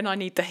 when I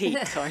need the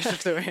heat, I should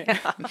do it.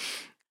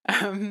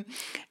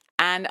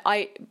 And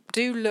I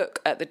do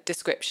look at the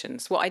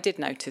descriptions. What I did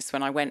notice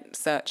when I went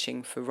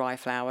searching for rye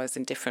flours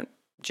in different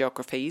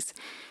geographies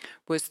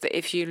was that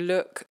if you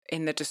look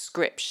in the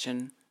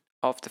description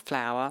of the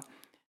flour,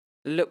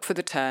 look for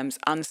the terms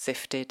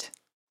unsifted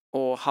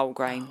or whole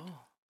grain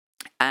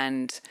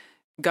and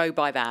go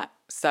by that.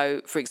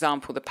 So, for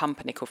example, the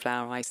pumpernickel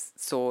flour I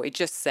saw, it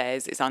just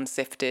says it's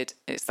unsifted,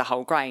 it's the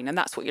whole grain, and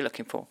that's what you're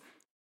looking for.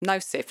 No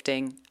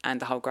sifting and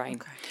the whole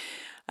grain.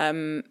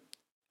 Okay.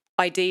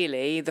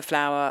 Ideally, the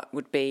flour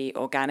would be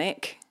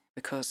organic,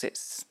 because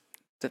it's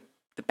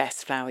the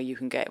best flour you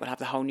can get. It will have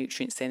the whole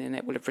nutrients in, and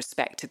it will have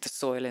respected the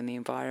soil and the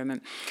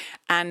environment.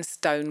 And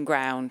stone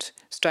ground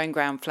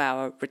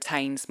flour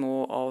retains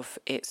more of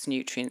its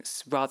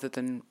nutrients rather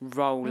than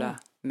roller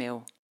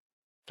mill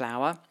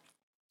flour.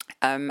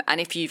 And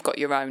if you've got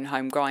your own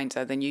home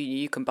grinder, then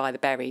you can buy the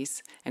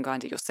berries and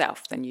grind it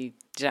yourself. Then you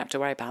don't have to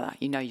worry about that.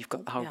 You know you've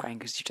got the whole grain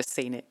because you've just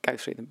seen it go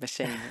through the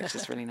machine, which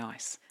is really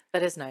nice.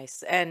 That is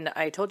nice. And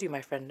I told you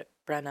my friend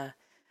Brenna,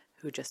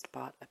 who just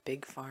bought a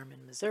big farm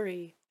in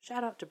Missouri,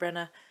 shout out to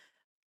Brenna,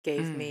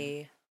 gave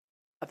me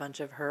a bunch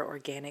of her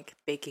organic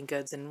baking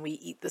goods, and we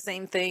eat the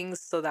same things,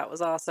 so that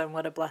was awesome.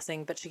 What a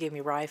blessing. But she gave me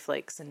rye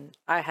flakes, and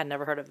I had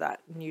never heard of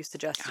that. And you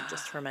suggested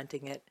just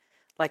fermenting it,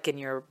 like in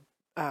your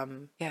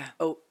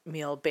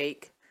oatmeal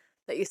bake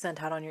that you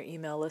sent out on your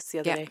email list the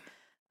other day.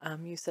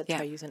 You said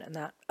try using it in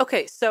that.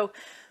 Okay, so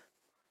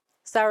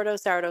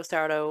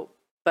sourdough,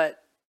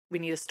 but we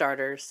need a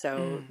starter,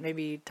 so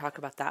maybe talk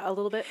about that a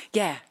little bit.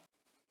 Yeah,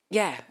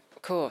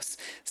 of course.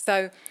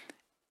 So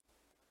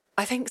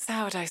I think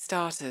sourdough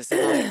starters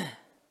are like,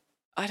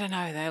 I don't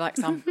know, they're like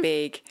some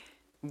big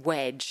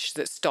wedge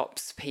that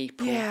stops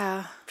people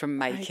from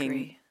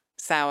making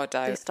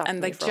sourdough.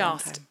 And they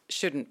just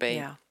shouldn't be.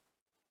 Yeah.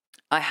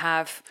 I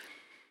have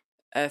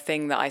a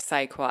thing that I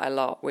say quite a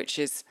lot, which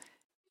is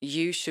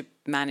you should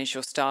manage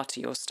your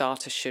starter. Your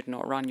starter should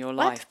not run your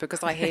life.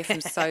 Because I hear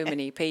from so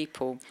many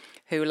people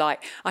who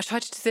like, I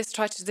tried to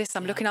do this,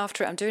 I'm looking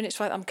after it, I'm doing it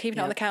right, I'm keeping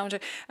it on the calendar.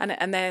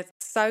 And they're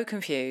so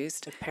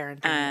confused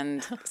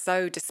and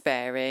so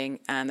despairing,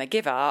 and they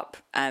give up.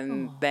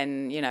 And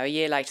then, a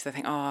year later they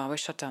think, oh, I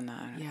wish I'd done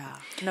that. Yeah.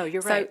 No,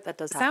 you're right. That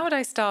does happen.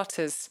 Sourdough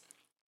starters,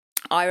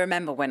 I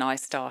remember when I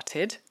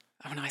started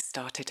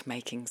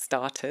making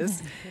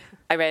starters,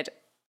 I read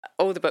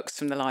all the books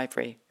from the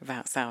library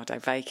about sourdough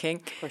baking.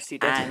 Of course you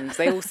did. And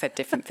they all said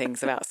different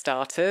things about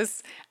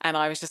starters. And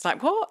I was just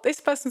like, what? This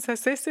person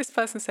says this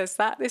person says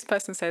that, this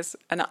person says...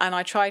 And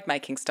I tried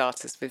making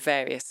starters with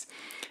various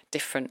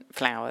different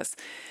flours.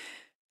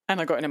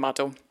 And I got in a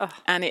muddle. Oh.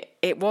 And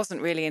it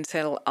wasn't really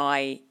until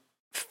I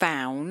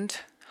found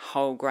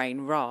whole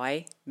grain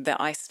rye that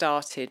I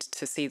started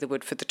to see the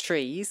wood for the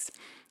trees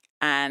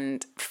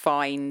and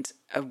find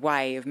a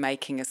way of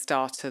making a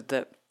starter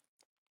that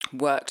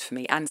worked for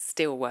me and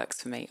still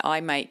works for me. I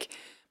make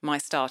my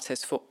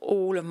starters for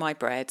all of my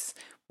breads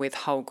with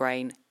whole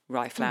grain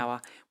rye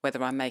flour,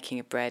 whether I'm making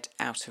a bread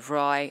out of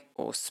rye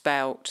or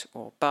spelt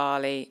or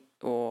barley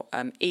or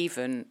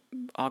even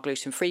our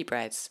gluten-free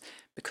breads,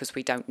 because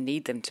we don't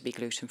need them to be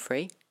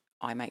gluten-free.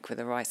 I make with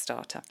a rye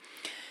starter.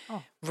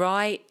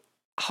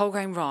 Whole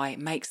grain rye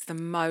makes the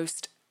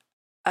most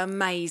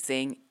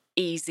amazing,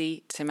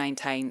 easy to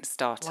maintain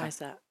starter. Why is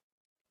that?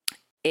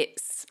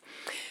 It's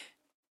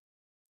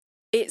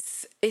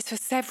for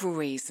several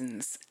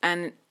reasons.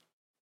 And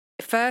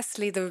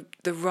firstly, the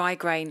rye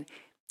grain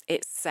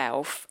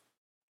itself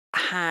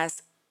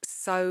has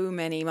so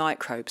many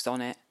microbes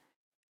on it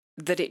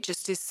that it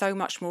just is so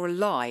much more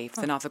alive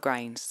than other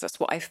grains.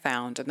 That's what I've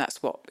found, and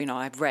that's what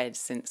I've read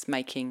since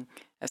making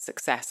a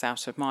success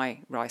out of my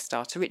rye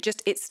starter.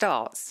 It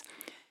starts.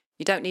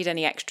 You don't need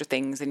any extra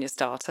things in your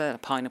starter,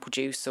 pineapple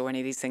juice or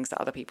any of these things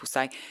that other people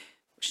say.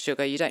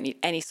 Sugar, you don't need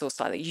any sauce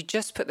like that. You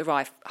just put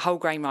the whole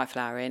grain rye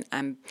flour in,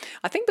 and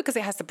I think because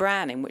it has the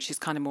bran in, which is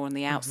kind of more on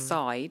the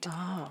outside,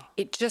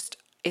 it just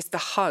is the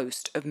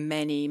host of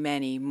many,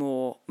 many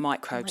more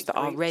microbes that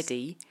are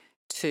ready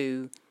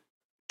to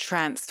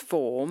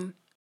transform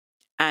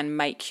and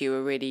make you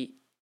a really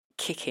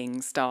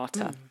kicking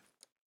starter.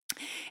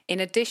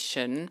 In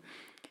addition,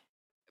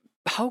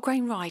 whole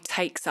grain rye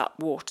takes up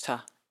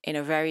water in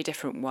a very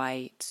different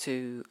way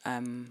to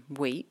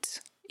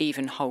wheat,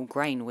 even whole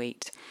grain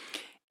wheat,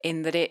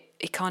 in that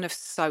it kind of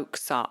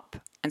soaks up.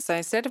 And so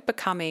instead of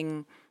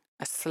becoming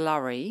a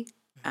slurry,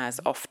 as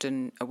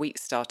often a wheat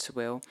starter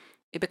will,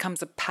 it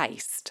becomes a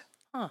paste.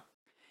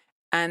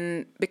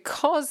 And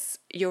because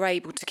you're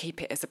able to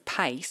keep it as a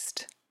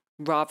paste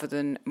rather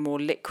than more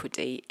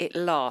liquidy, it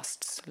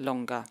lasts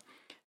longer.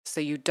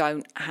 So you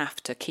don't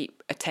have to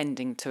keep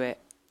attending to it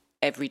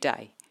every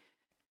day.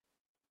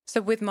 So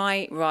with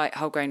my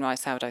whole grain rye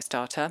sourdough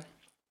starter,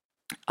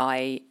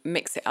 I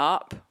mix it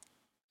up.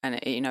 And,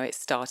 it's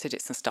started,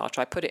 it's a starter.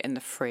 I put it in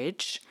the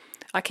fridge.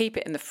 I keep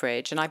it in the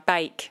fridge and I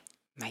bake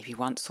maybe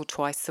once or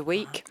twice a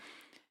week.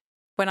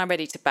 When I'm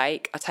ready to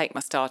bake, I take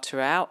my starter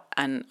out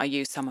and I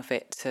use some of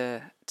it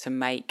to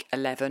make a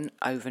leaven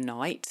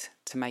overnight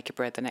to make a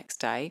bread the next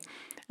day.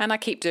 And I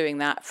keep doing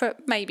that for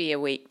maybe a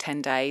week,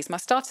 10 days. My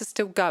starter's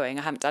still going.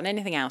 I haven't done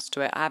anything else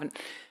to it. I haven't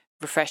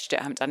refreshed it.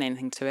 I haven't done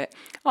anything to it.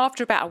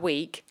 After about a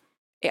week,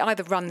 it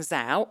either runs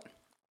out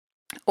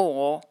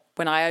or...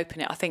 when I open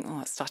it, I think,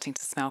 it's starting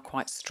to smell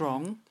quite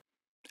strong.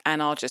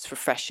 And I'll just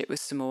refresh it with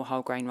some more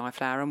whole grain rye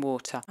flour and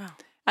water.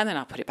 And then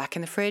I'll put it back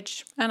in the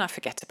fridge and I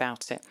forget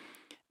about it.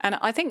 And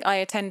I think I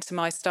attend to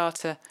my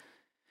starter.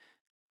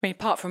 I mean,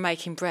 apart from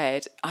making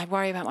bread, I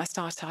worry about my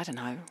starter, I don't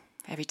know,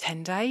 every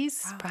 10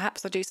 days.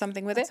 Perhaps I do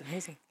something with it. That's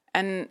amazing.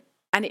 And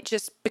it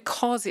just,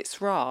 because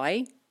it's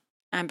rye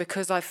and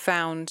because I've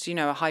found,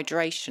 a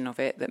hydration of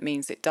it that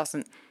means it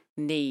doesn't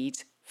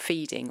need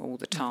feeding all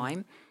the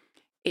time.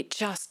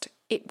 It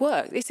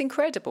works. It's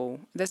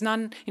incredible. There's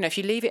none, if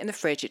you leave it in the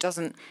fridge, it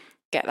doesn't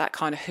get that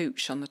kind of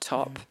hooch on the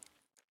top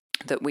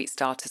that wheat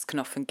starters can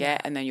often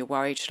get, and then you're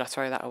worried, should I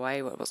throw that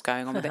away? What's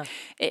going on with it?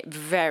 It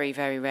very,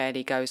 very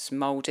rarely goes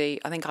mouldy.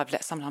 I think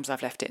sometimes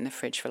I've left it in the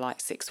fridge for like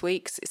 6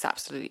 weeks. It's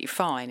absolutely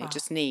fine. It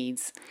just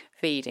needs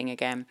feeding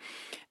again.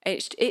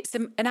 It's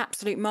an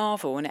absolute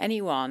marvel. And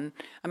anyone,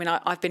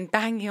 I've been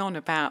banging on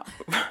about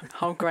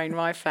whole grain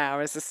rye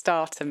flour as a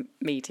starter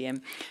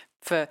medium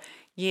for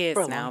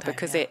years now,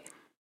 because it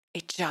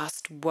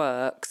just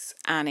works,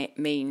 and it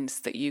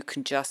means that you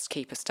can just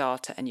keep a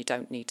starter and you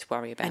don't need to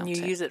worry about it. And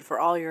you use it for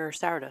all your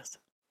sourdoughs.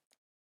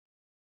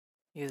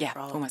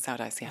 All my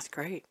sourdoughs, yeah. That's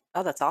great.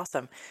 Oh, that's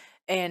awesome.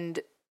 And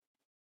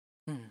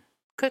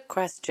quick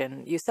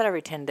question. You said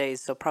every 10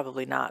 days, so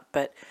probably not.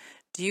 But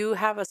do you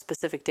have a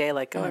specific day,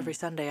 like, every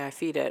Sunday I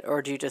feed it?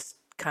 Or do you just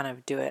kind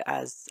of do it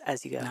as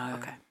you go? No.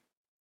 Okay.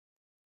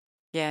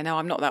 Yeah, no,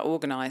 I'm not that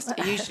organised.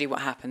 Usually what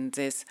happens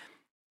is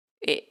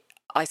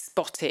I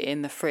spot it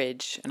in the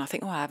fridge and I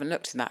think, I haven't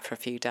looked at that for a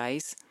few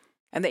days.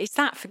 And it's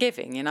that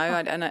forgiving, and I'll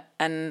open it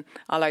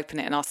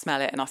and I'll smell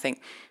it and I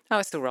think,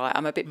 it's all right.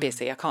 I'm a bit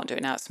busy. I can't do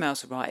it now. It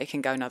smells all right. It can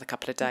go another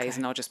couple of days,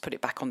 and I'll just put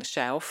it back on the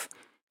shelf.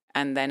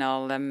 And then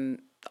I'll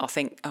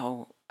think,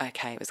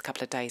 okay, it was a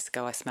couple of days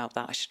ago I smelled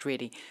that. I should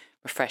really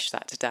refresh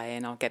that today,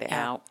 and I'll get it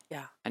out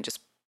and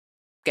just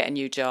get a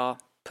new jar,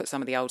 put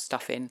some of the old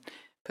stuff in,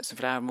 put some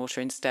flour and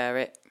water in, stir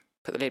it,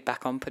 put the lid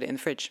back on, put it in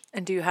the fridge.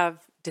 And do you have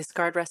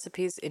discard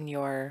recipes in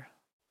your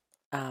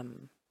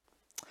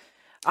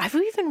I've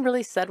even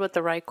really said what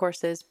the rye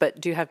course is,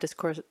 but do you have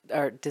discard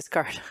oh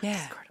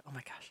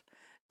my gosh,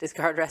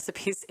 discard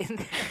recipes in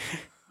there?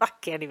 I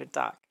can't even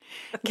talk.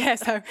 Yeah,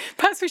 so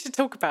perhaps we should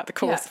talk about the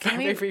course.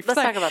 Let's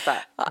talk about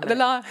that.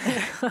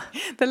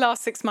 The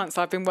last 6 months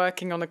I've been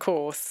working on a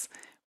course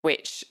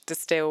which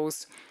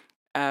distills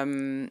a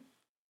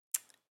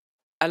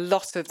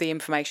lot of the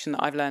information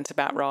that I've learnt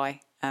about rye,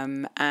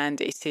 and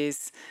it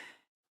is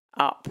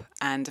up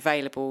and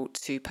available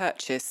to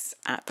purchase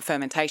at the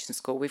Fermentation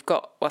School. We'll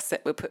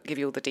give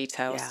you all the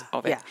details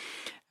of it,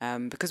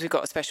 because we've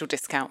got a special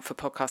discount for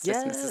podcast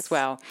listeners as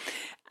well.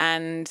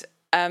 And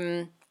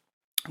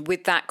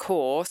with that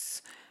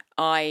course,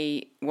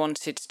 I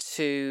wanted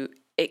to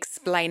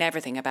explain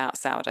everything about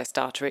sourdough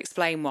starter,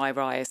 explain why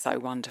rye is so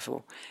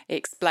wonderful,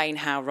 explain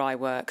how rye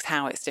works,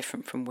 how it's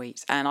different from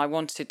wheat. And I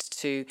wanted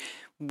to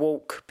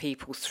walk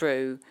people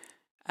through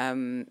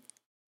 2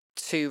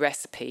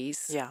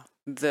 recipes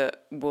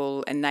that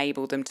will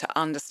enable them to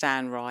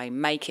understand rye,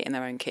 make it in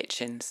their own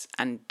kitchens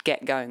and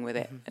get going with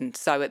it. And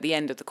so at the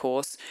end of the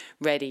course,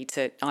 ready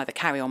to either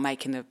carry on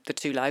making the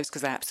 2 loaves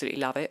because they absolutely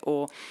love it,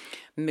 or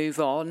move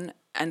on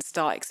and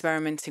start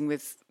experimenting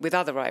with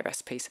other rye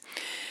recipes.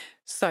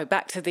 So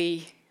back to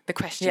the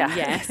question,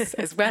 yes,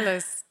 as well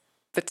as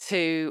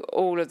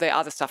all of the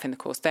other stuff in the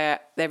course, there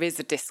is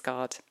a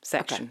discard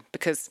section,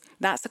 because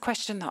that's a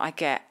question that I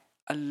get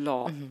a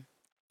lot.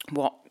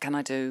 What can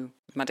I do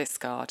with my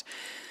discard?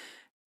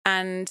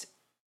 And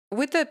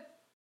with the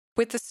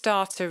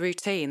starter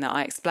routine that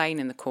I explain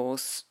in the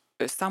course,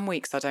 some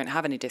weeks I don't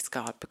have any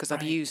discard because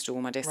I've used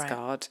all my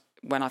discard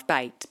when I've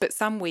baked. But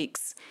some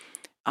weeks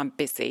I'm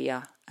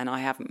busier and I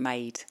haven't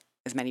made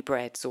as many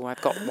breads, or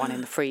I've got one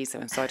in the freezer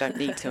and so I don't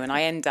need to. And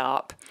I end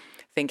up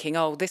thinking,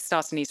 this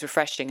starter needs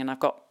refreshing and I've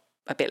got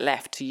a bit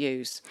left to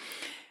use.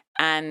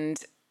 And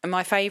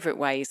my favourite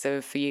ways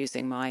of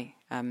using my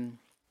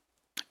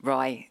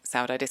rye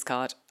sourdough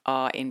discard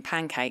are in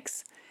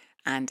pancakes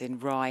and in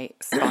rye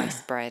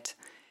spice bread.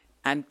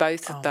 And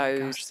both of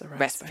those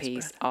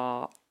recipes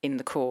are in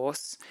the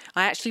course.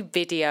 I actually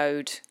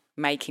videoed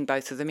making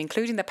both of them,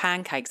 including the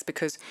pancakes,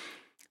 because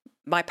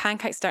my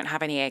pancakes don't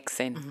have any eggs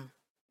in.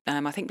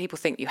 I think people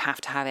think you have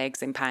to have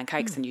eggs in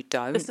pancakes, and you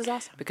don't. This is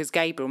awesome. Because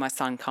Gabriel, my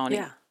son, can't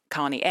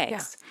eat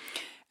eggs.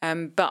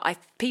 But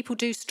people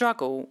do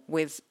struggle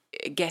with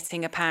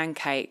getting a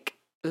pancake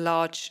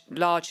large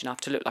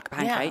enough to look like a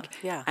pancake,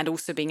 and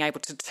also being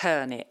able to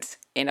turn it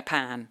in a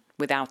pan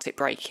without it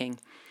breaking.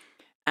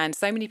 And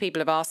so many people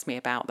have asked me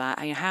about that.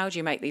 And how do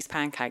you make these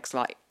pancakes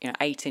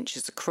 8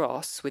 inches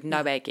across with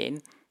no egg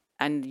in,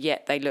 and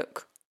yet they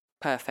look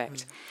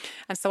perfect?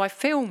 And so I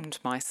filmed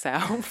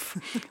myself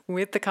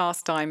with the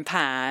cast iron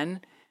pan,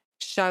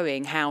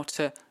 showing what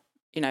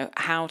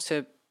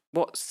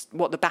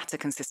the batter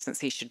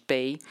consistency should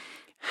be,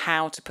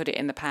 how to put it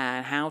in the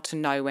pan, how to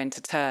know when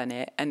to turn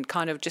it, and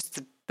kind of just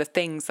the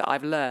things that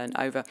I've learned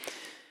over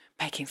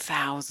making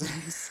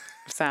thousands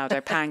of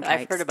sourdough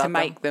pancakes to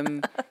make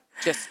them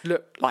just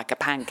look like a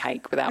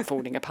pancake without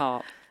falling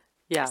apart.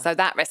 So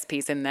that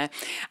recipe's in there.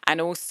 And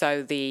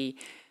also the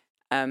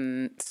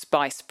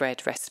spice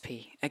bread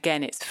recipe.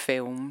 Again, it's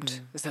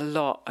filmed. There's a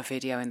lot of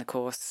video in the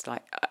course,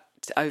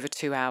 over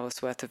 2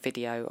 hours worth of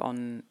video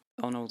on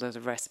all the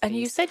recipes. And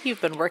you said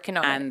you've been working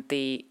on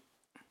it.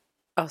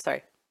 Oh,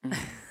 sorry.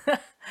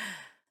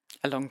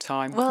 a long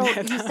time. Well,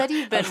 you said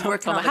you've been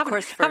working on the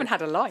course I haven't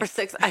had a life.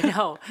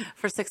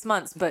 For 6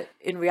 months, but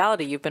in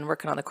reality, you've been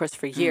working on the course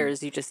for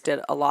years. You just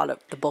did a lot of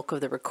the bulk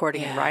of the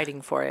recording and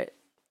writing for it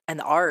and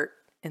the art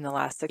in the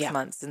last 6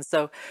 months. And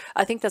so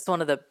I think that's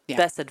one of the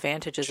best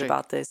advantages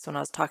about this. When I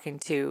was talking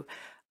to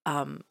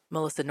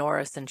Melissa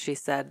Norris, and she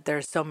said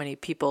there's so many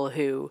people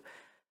who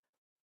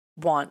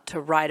want to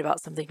write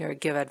about something or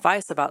give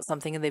advice about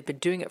something, and they've been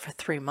doing it for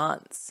 3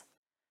 months.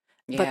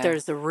 But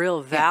there's a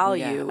real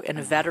value in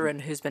a veteran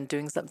who's been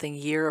doing something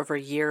year over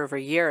year over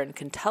year and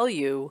can tell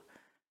you,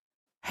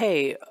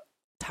 hey,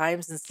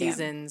 times and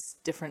seasons,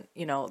 different,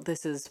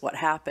 this is what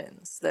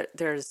happens.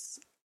 There's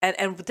not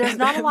a lot of that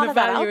out there. The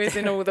value is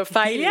in all the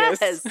failures.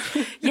 Yes.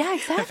 Yeah,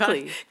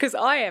 exactly. Because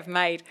I've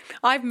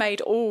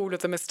made all of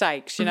the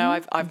mistakes.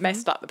 I've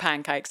messed up the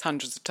pancakes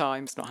hundreds of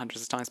times, not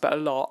hundreds of times, but a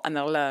lot, and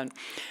I'll learn.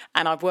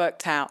 And I've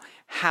worked out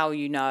how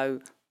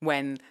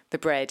when the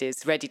bread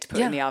is ready to put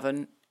in the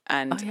oven,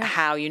 and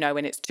how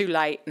when it's too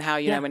late, and how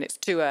when it's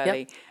too early.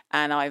 Yep.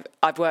 And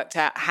I've worked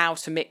out how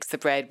to mix the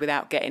bread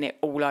without getting it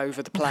all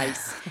over the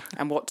place,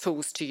 and what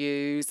tools to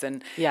use,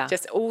 and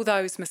just all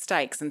those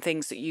mistakes and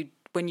things that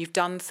when you've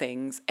done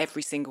things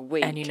every single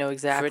week, and you know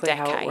exactly for a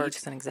decade, how it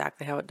works and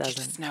exactly how it doesn't.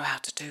 You just know how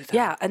to do that.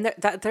 Yeah, and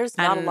there's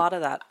not a lot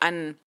of that.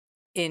 And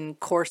in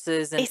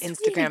courses and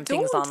Instagram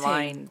really things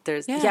online,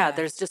 there's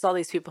just all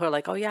these people who are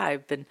like, oh yeah,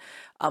 I've been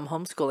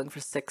homeschooling for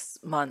 6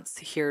 months.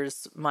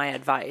 Here's my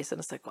advice, and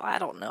it's like, well, I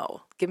don't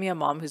know. Give me a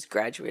mom who's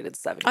graduated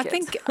 7 kids.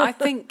 I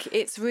think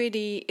it's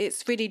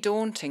really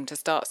daunting to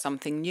start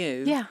something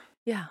new.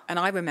 Yeah. And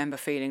I remember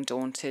feeling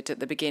daunted at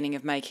the beginning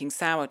of making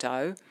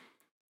sourdough,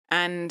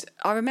 and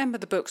I remember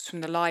the books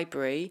from the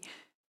library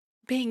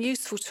being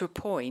useful to a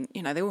point.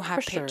 They all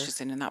had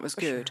pictures in, and that was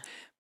good. Sure.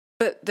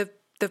 But the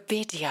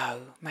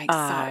video makes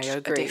such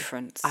a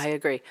difference. I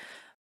agree.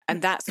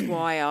 And that's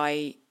why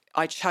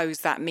I chose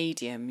that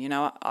medium.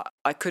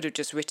 I could have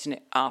just written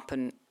it up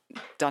and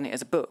done it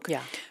as a book.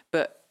 Yeah.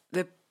 But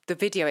the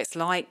video, it's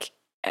like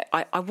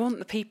I want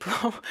the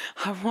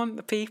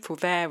people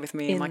there with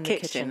me in my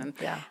kitchen.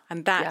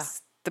 And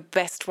that's the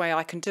best way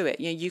I can do it.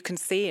 You can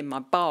see in my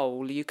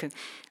bowl,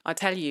 I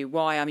tell you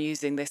why I'm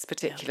using this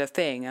particular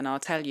thing, and I'll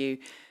tell you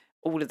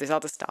all of this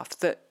other stuff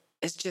that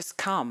has just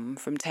come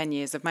from 10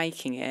 years of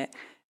making it.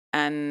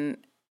 And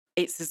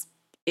it's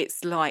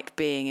like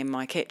being in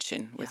my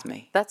kitchen with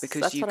me. That's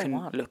you what can I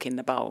want. look in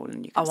the bowl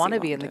and you can I want see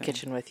to be in the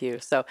kitchen with you.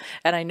 So,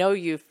 and I know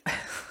you've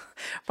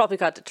probably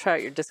got to try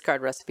out your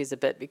discard recipes a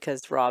bit,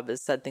 because Rob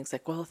has said things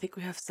like, well, I think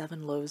we have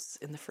 7 loaves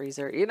in the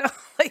freezer,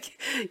 like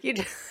you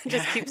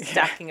just keep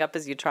stacking up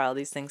as you try all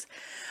these things.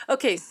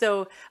 Okay.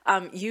 So,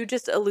 you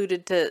just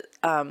alluded to,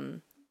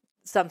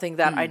 something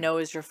that I know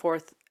is your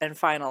fourth and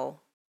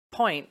final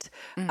point,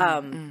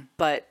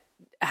 but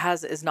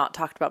is not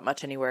talked about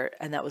much anywhere,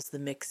 and that was the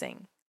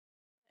mixing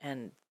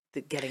and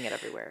the getting it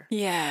everywhere.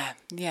 Yeah.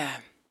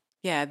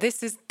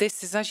 This is,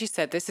 as you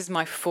said, this is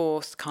my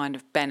fourth kind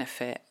of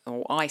benefit,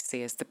 or I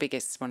see as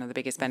one of the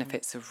biggest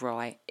benefits of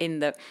rye, in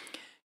that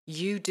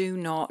you do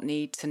not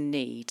need to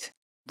knead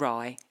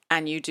rye,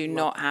 and you do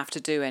not have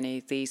to do any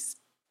of these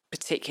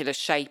particular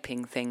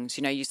shaping things.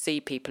 You see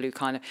people who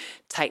kind of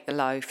take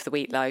the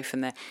wheat loaf,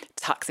 and they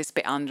tuck this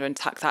bit under and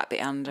tuck that bit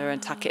under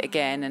and tuck it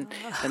again, and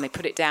then they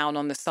put it down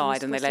on the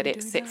side and they let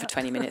it sit for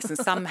 20 minutes, and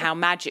somehow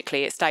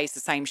magically it stays the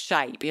same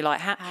shape. You're like,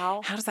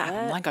 how does that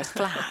happen? Mine goes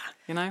flat,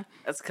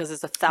 That's because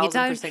it's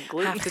 1,000% gluten.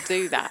 You don't have to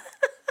do that.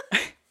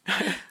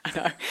 I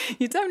know.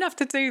 You don't have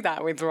to do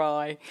that with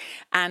rye.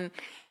 And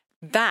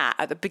that,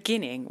 at the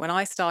beginning, when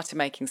I started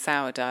making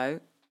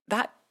sourdough,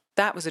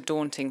 that was a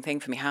daunting thing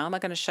for me. How am I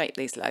going to shape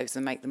these loaves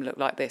and make them look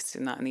like this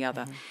and that and the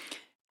other?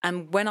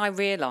 And when I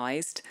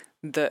realised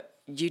that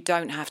you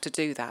don't have to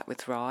do that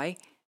with rye,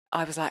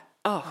 I was like,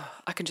 oh,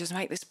 I can just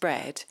make this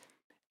bread,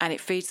 and it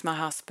feeds my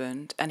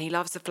husband, and he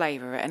loves the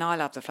flavour of it, and I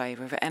love the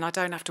flavour of it, and I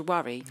don't have to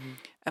worry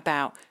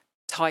about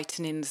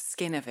tightening the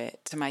skin of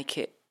it to make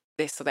it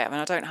this or that, and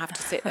I don't have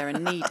to sit there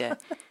and knead it.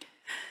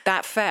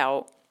 That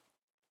felt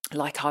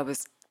like I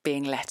was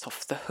being let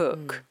off the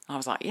hook. I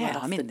was like, yeah,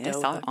 I'm in this.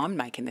 I'm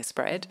making this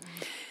bread.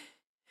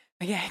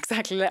 Yeah,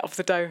 exactly. Let off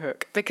the dough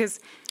hook, because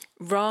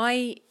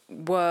rye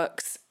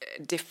works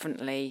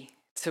differently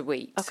to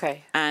wheat.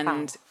 Okay.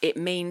 And it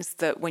means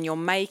that when you're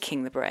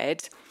making the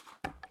bread,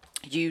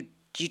 you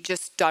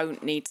just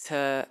don't need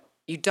to.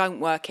 You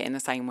don't work it in the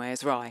same way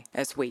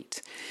as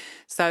wheat.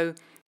 So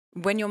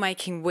when you're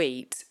making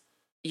wheat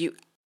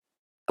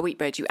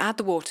bread, you add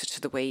the water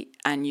to the wheat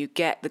and you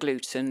get the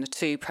gluten, the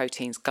two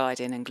proteins,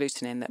 gliadin and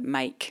glutenin, that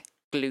make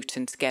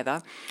gluten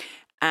together.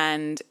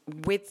 And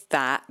with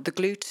that, the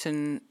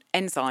gluten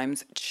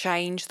enzymes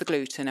change the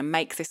gluten and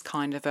make this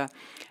kind of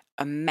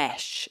a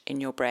mesh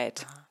in your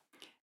bread.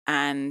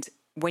 And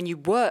when you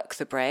work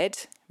the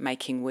bread,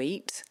 making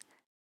wheat,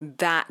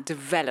 that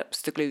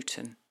develops the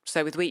gluten.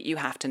 So with wheat, you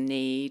have to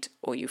knead,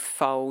 or you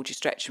fold, you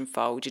stretch and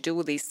fold, you do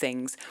all these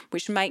things,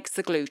 which makes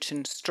the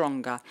gluten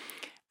stronger.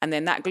 And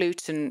then that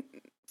gluten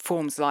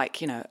forms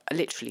like,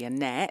 literally a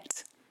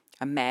net,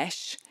 a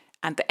mesh,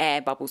 and the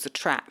air bubbles are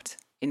trapped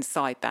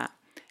inside that.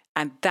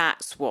 And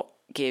that's what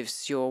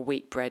gives your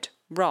wheat bread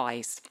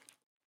rise.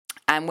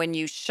 And when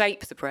you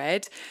shape the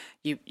bread,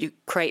 you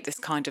create this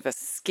kind of a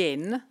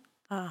skin,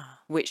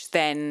 which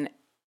then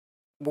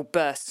will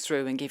burst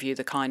through and give you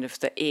the kind of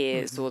the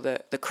ears or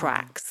the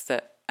cracks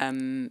that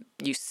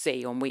you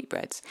see on wheat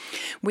breads.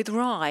 With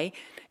rye,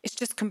 it's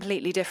just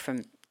completely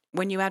different.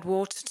 When you add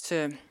water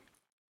to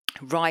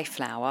rye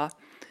flour,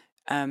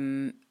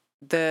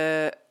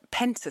 the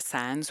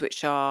pentasands,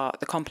 which are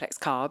the complex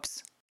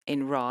carbs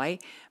in rye,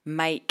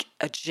 make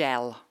a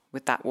gel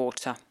with that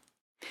water.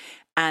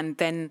 And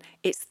then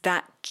it's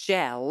that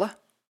gel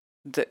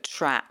that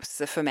traps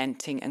the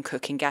fermenting and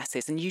cooking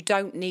gases. And you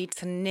don't need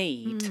to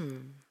knead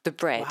the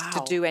bread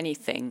to do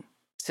anything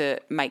to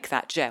make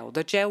that gel.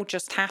 The gel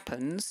just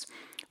happens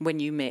when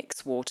you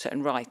mix water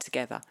and rye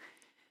together.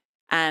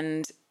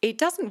 And it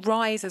doesn't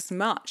rise as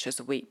much as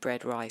a wheat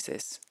bread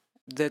rises.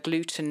 The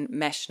gluten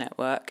mesh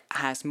network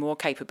has more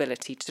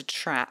capability to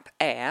trap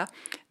air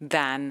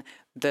than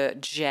the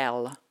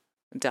gel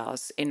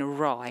does in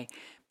rye.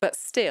 But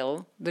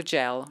still, the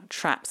gel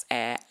traps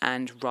air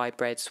and rye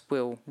breads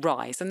will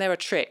rise. And there are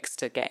tricks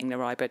to getting the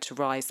rye bread to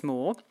rise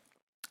more.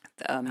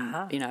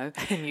 You know,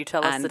 and you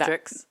tell us the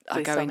tricks.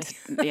 I go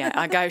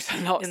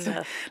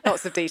into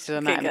lots of detail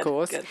on that, of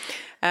course.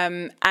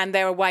 And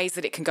there are ways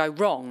that it can go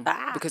wrong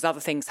because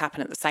other things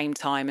happen at the same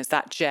time as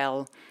that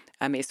gel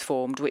is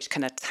formed, which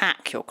can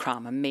attack your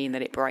crumb and mean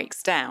that it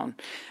breaks down.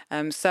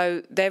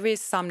 So there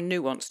is some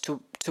nuance to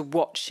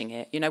watching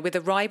it. You know, with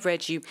a rye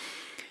bread, you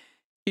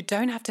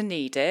don't have to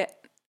knead it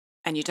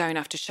and you don't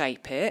have to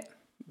shape it,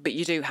 but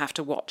you do have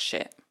to watch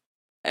it.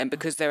 And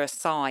because there are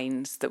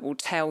signs that will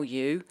tell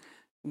you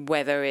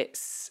whether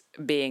it's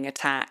being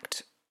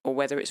attacked or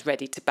whether it's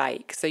ready to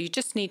bake. So you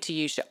just need to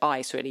use your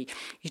eyes, really.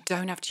 You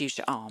don't have to use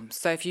your arms.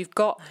 So if you've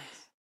got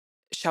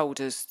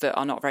shoulders that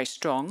are not very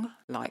strong,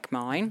 like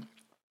mine,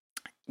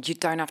 you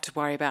don't have to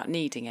worry about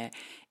kneading it.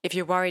 If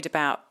you're worried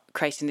about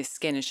creating this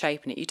skin and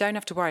shaping it, you don't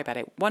have to worry about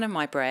it. One of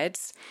my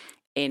breads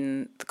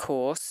in the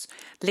course,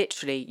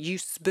 literally you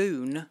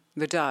spoon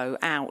the dough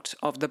out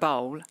of the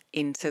bowl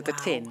into the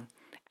tin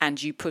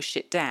and you push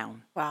it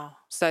down. Wow.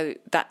 So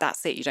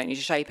that's it. You don't need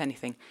to shape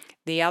anything.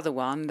 The other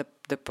one, the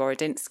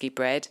Borodinski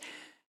bread,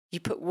 you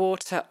put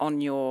water on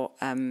your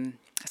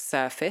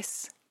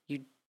surface,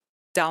 you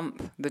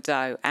dump the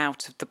dough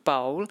out of the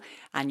bowl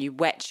and you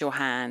wet your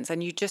hands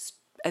and you just,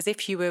 as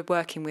if you were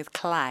working with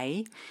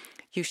clay,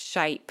 you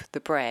shape the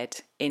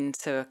bread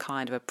into a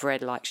kind of a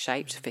bread-like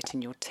shape to fit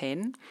in your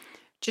tin,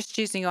 just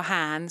using your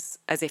hands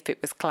as if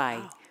it was clay.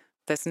 Wow.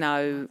 There's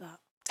no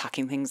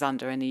tucking things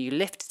under, and you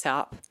lift it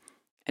up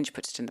and you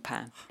put it in the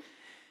pan.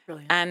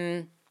 Brilliant.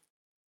 And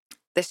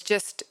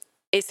it's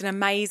an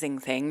amazing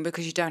thing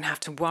because you don't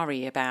have to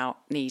worry about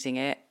kneading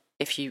it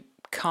if you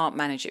can't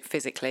manage it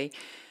physically.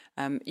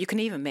 You can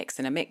even mix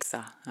in a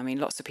mixer. I mean,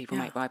 lots of people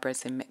make rye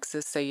breads in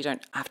mixers, so you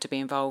don't have to be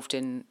involved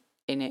in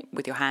it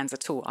with your hands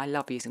at all. I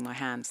love using my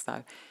hands,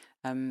 though.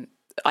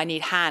 I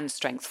need hand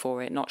strength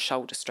for it, not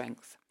shoulder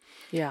strength.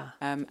 Yeah.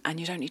 And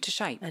you don't need to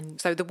shape.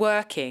 So the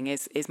working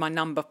is my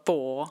number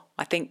 4.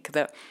 I think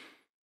that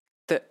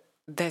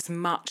there's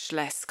much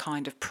less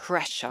kind of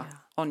pressure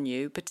on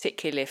you,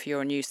 particularly if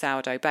you're a new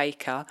sourdough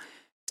baker,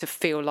 to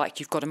feel like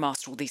you've got to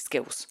master all these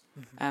skills.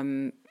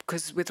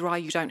 Because with rye,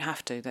 you don't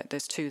have to.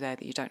 There's 2 there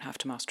that you don't have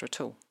to master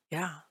at all.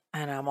 Yeah.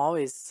 And I'm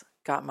always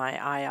got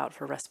my eye out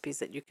for recipes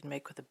that you can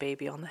make with a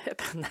baby on the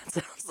hip. And that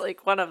sounds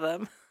like one of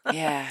them.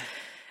 Yeah.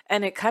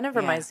 And it kind of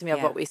reminds me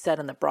of what we said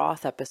in the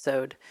broth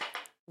episode,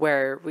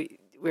 where we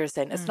were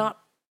saying it's not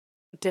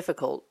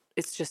difficult.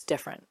 It's just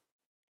different.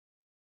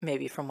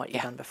 Maybe from what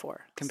you've done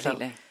before.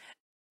 Completely. So,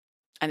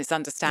 and it's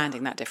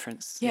understanding that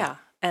difference. Yeah.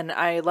 And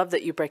I love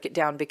that you break it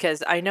down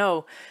because I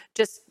know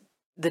just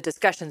the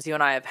discussions you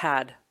and I have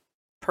had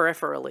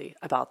peripherally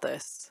about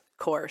this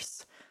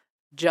course,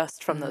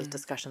 just from those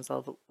discussions,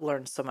 I've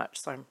learned so much.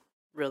 So I'm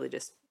really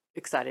just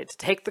excited to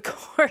take the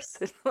course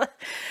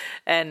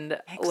and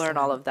learn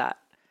all of that.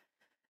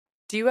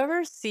 Do you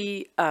ever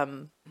see,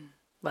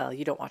 well,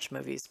 you don't watch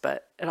movies,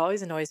 but it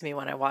always annoys me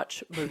when I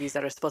watch movies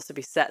that are supposed to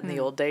be set in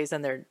the old days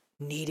and they're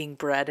kneading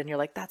bread and you're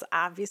like, that's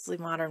obviously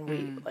modern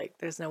wheat. Like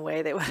there's no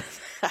way they would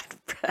have had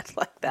bread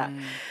like that.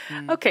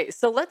 Okay,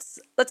 so let's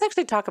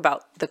actually talk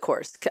about the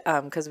course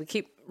because we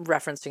keep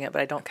referencing it,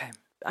 but I don't. Okay.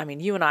 I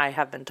mean, you and I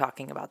have been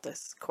talking about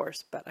this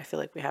course, but I feel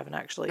like we haven't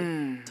actually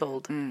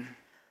told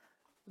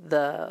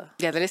the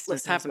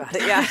listeners haven't. About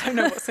it. Yeah, I don't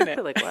know what's in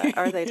it. Like, what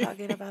are they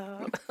talking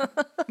about?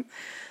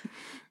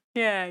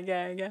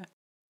 Yeah.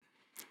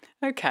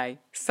 Okay,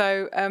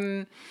 so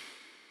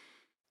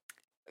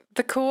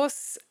the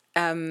course.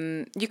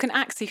 You can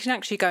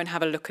actually go and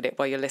have a look at it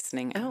while you're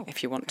listening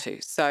if you want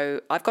to. So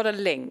I've got a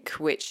link,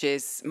 which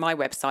is my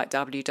website,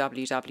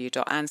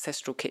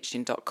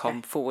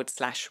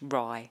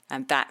 www.ancestralkitchen.com/rye.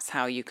 And that's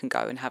how you can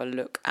go and have a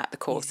look at the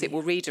course. Easy. It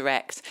will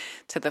redirect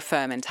to the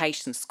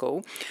Fermentation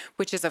School,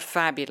 which is a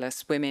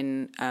fabulous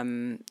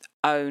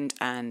women-owned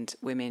and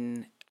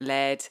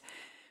women-led,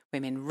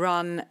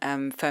 women-run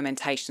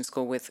fermentation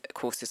school with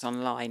courses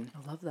online. I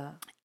love that.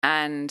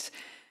 And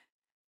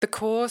The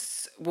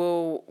course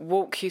will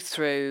walk you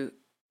through,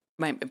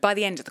 by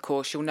the end of the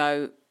course, you'll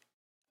know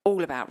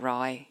all about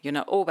rye, you'll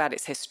know all about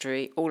its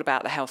history, all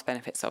about the health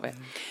benefits of it.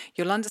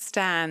 You'll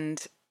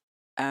understand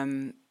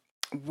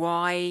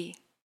why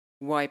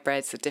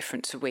breads are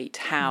different to wheat,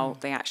 how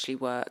they actually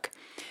work,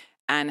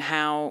 and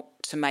how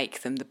to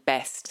make them the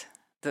best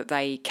that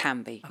they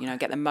can be,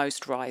 get the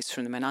most rise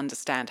from them and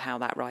understand how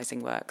that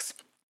rising works.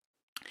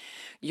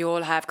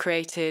 You'll have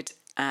created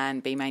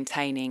and be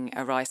maintaining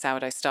a rye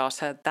sourdough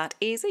starter that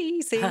is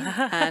easy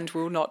and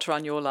will not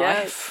run your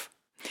life.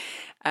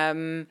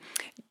 Yes.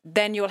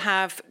 Then you'll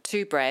have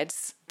 2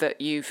 breads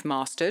that you've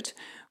mastered,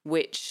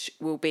 which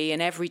will be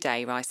an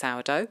everyday rye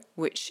sourdough,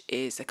 which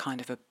is a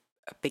kind of a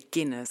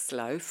beginner's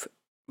loaf,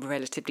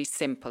 relatively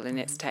simple in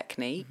its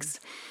techniques.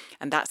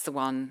 And that's the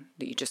one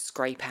that you just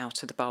scrape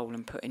out of the bowl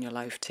and put in your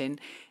loaf tin.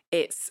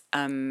 It's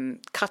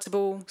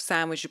cuttable,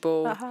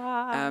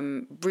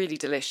 sandwichable, really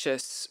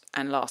delicious,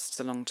 and lasts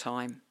a long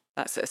time.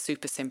 That's a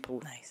super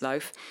simple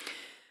loaf.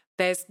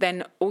 There's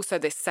then also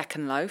this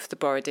second loaf, the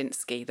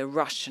Borodinsky, the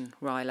Russian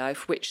rye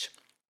loaf, which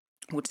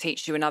will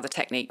teach you another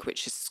technique,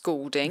 which is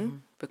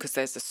scalding, because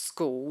there's a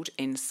scald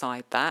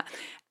inside that.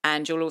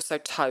 And you'll also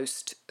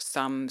toast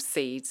some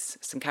seeds,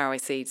 some caraway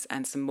seeds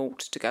and some malt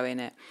to go in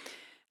it.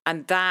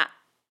 And that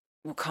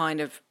will kind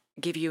of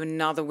give you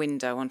another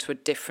window onto a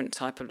different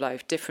type of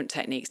loaf, different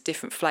techniques,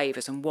 different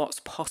flavours and what's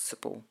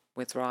possible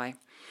with rye.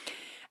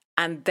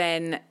 And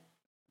then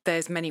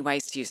there's many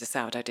ways to use a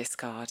sourdough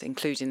discard,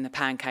 including the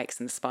pancakes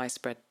and the spice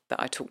bread that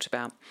I talked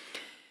about.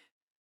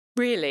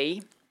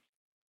 Really,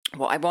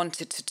 what I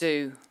wanted to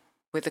do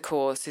with the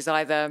course is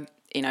either,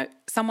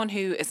 someone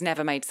who has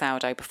never made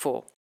sourdough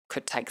before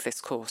could take this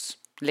course.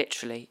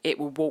 Literally, it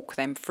will walk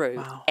them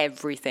through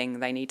everything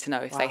they need to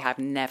know if they have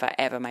never,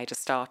 ever made a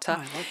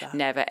starter,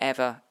 never,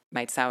 ever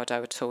made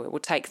sourdough at all. It will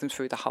take them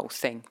through the whole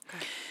thing.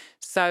 Okay.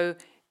 So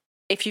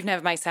if you've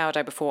never made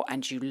sourdough before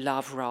and you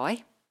love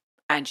rye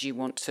and you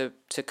want to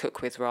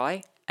cook with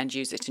rye and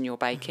use it in your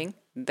baking,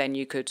 then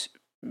you could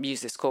use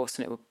this course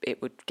and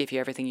it would give you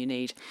everything you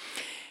need.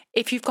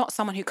 If you've got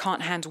someone who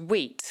can't handle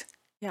wheat,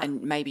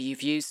 and maybe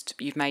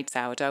you've made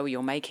sourdough, or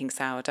you're making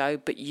sourdough,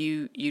 but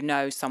you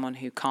know someone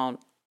who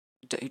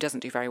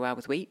doesn't do very well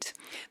with wheat,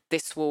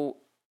 this will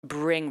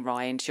bring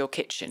rye into your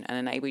kitchen and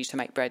enable you to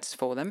make breads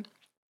for them.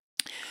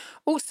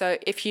 Also,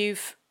 if you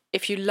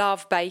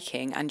love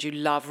baking and you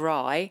love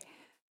rye,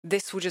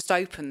 this will just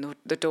open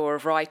the door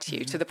of rye to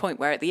you to the point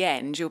where at the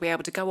end you'll be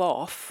able to go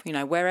off,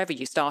 wherever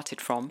you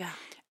started from. Yeah.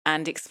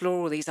 And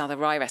explore all these other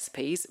rye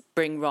recipes,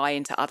 bring rye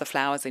into other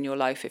flours in your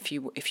loaf if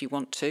you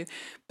want to.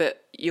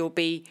 But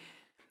I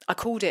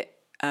called it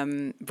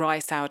Rye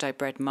Sourdough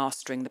Bread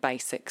Mastering the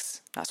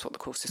Basics. That's what the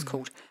course is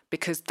called,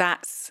 because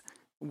that's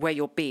where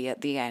you'll be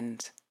at the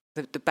end.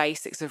 The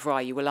basics of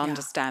rye, you will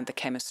understand the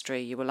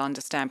chemistry, you will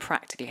understand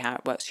practically how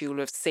it works, you will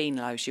have seen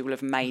loaves, you will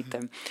have made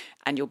them,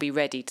 and you'll be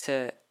ready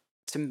to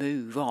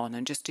move on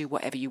and just do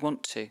whatever you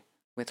want to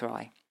with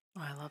rye.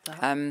 Oh, I love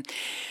that.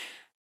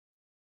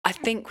 I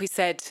think we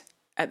said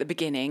at the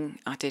beginning,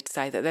 I did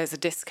say that there's a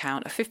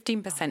discount, a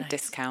 15%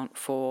 discount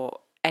for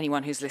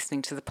anyone who's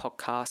listening to the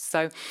podcast.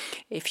 So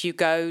if you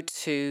go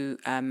to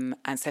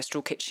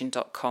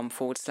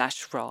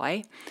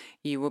ancestralkitchen.com/rye,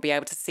 you will be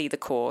able to see the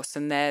course,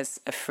 and there's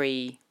at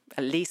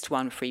least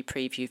one free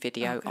preview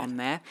video on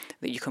there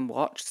that you can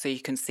watch, so you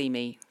can see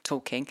me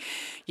talking.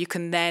 You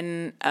can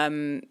then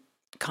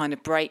kind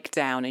of break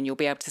down, and you'll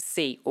be able to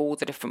see all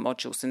the different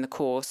modules in the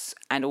course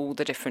and all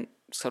the different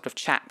sort of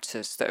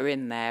chapters that are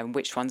in there, and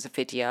which one's a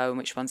video and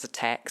which one's a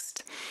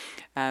text.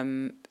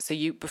 So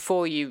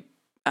before you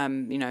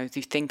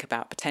think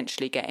about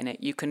potentially getting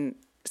it, you can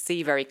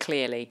see very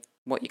clearly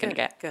what you're going to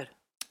get. Good.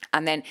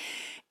 And then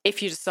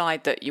if you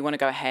decide that you want to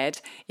go ahead,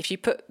 if you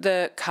put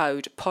the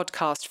code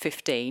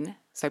podcast15,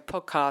 so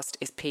podcast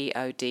is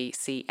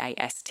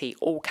PODCAST,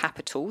 all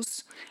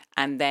capitals,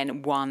 and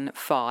then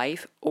 15,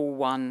 all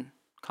one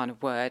kind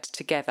of word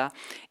together,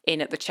 in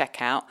at the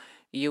checkout,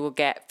 you will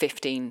get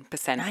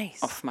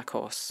 15% off my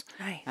course.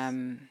 Nice.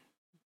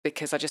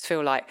 Because I just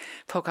feel like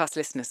podcast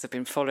listeners have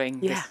been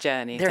following this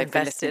journey. They've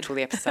been listening to all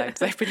the episodes.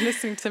 They've been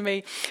listening to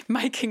me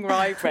making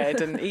rye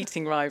bread and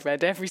eating rye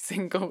bread every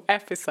single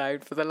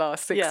episode for the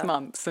last 6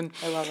 months. And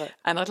I love it.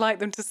 And I'd like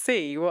them to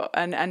see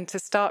and to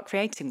start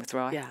creating with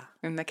rye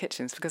in their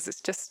kitchens, because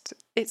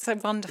it's a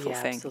wonderful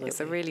thing. Absolutely. It's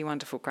a really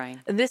wonderful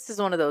grain. And this is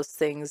one of those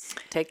things,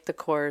 take the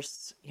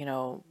course,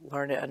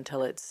 learn it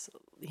until it's,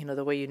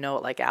 the way you know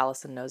it, like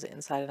Alison knows it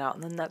inside and out.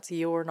 And then that's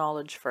your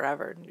knowledge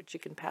forever, which you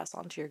can pass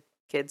on to your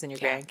kids and your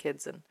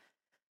grandkids and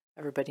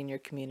everybody in your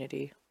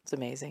community. It's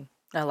amazing.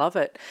 I love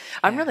it.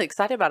 I'm really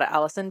excited about it,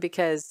 Alison,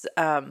 because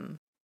I've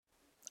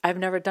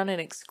never done an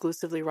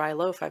exclusively rye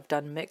loaf. I've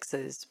done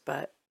mixes,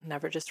 but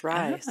never just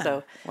rye.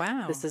 So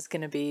this is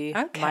going to be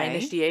my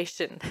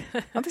initiation.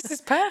 Well, this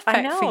is perfect.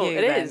 I know, for you.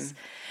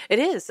 It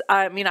is.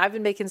 I mean, I've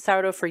been making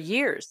sourdough for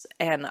years,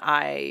 and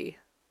I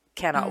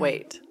cannot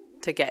wait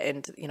to get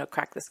into,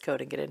 crack this code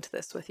and get into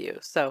this with you.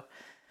 So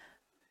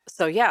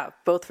yeah,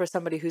 both for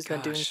somebody who's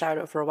been doing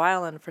sourdough for a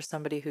while and for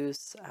somebody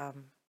who's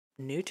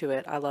new to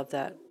it, I love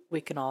that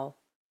we can all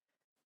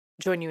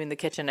join you in the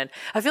kitchen. And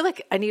I feel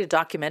like I need a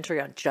documentary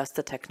on just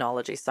the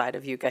technology side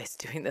of you guys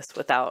doing this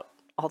without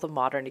all the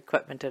modern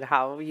equipment, and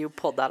how you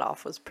pulled that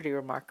off was pretty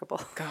remarkable.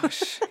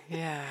 Gosh,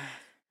 yeah.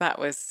 That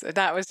was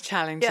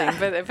challenging,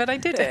 but I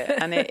did it,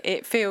 and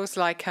it feels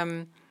like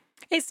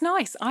it's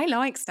nice. I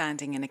like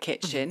standing in a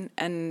kitchen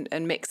and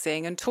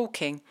mixing and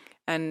talking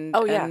and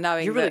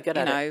knowing you're really that good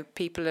at it.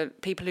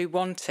 people who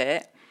want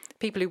it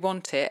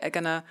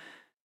are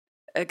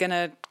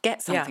gonna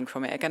get something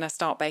from it. Are gonna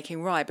start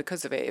baking rye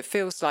because of it. It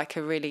feels like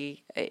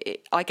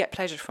I get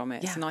pleasure from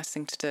it. It's a nice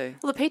thing to do.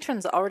 Well, the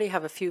patrons already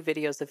have a few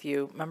videos of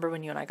you. Remember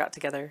when you and I got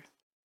together,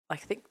 I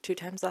think 2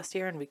 times last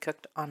year, and we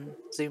cooked on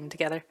Zoom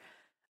together.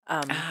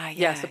 So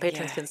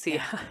patrons can see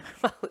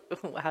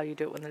how you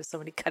do it when there's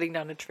somebody cutting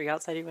down a tree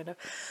outside your window.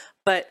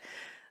 But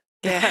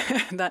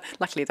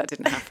luckily that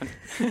didn't happen.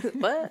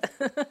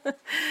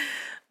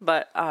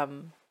 But I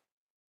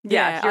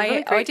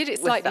did it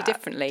slightly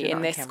differently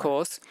in this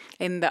course,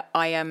 in that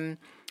I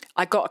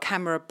got a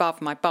camera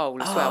above my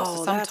bowl as well.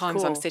 So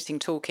sometimes I'm sitting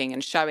talking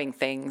and showing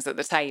things at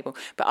the table,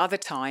 but other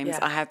times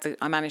I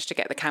managed to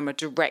get the camera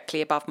directly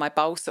above my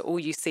bowl, so all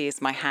you see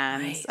is my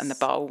hands and the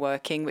bowl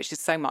working, which is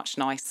so much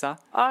nicer.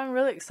 Oh, I'm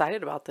really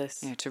excited about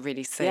this. To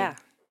really see. Yeah.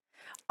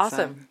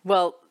 Awesome. So,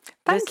 well,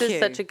 this is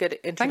such a good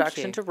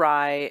introduction to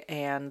rye,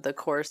 and the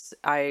course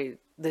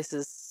this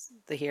is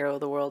the hero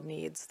the world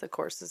needs. The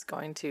course is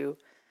going to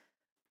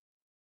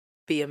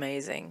be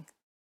amazing.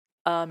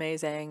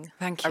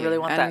 Thank you. I really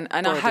want that.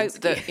 And I hope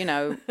that,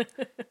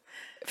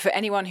 for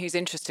anyone who's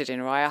interested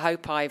in rye, I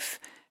hope I've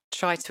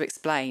tried to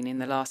explain in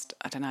the last,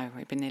 I don't know,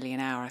 it's been nearly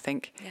an hour, I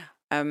think,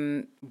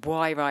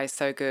 why rye is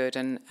so good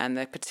and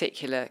the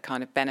particular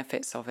kind of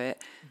benefits of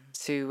it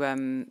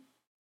to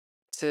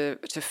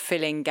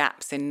fill in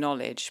gaps in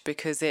knowledge,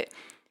 because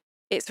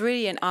it's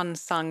really an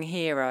unsung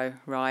hero,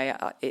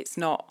 rye. It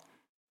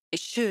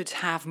should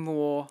have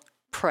more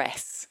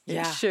press.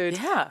 It should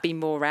be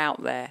more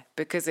out there,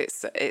 because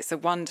it's a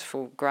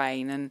wonderful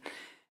grain, and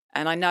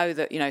I know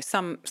that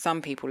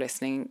some people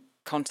listening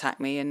contact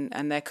me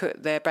and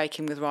they're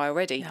baking with rye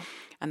already,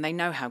 and they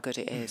know how good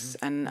it is,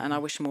 and I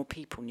wish more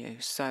people knew.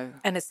 So,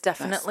 and it's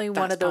definitely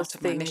one of those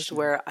things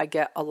where I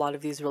get a lot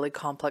of these really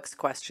complex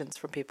questions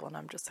from people, and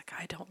I'm just like,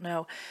 I don't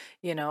know,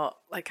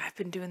 like I've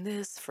been doing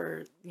this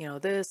for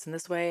this and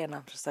this way, and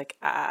I'm just like,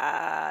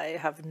 I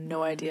have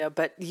no idea.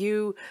 But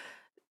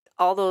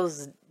all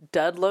those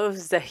dud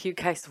loaves that you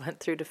guys went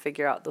through to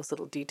figure out those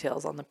little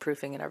details on the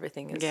proofing and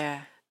everything is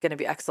going to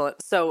be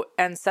excellent. So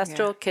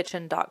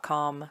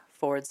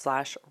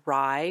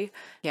ancestralkitchen.com/rye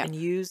and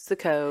use the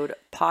code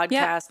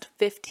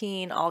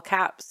podcast15 all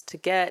caps to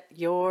get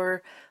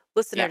your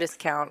listener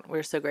discount.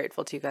 We're so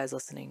grateful to you guys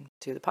listening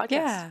to the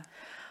podcast.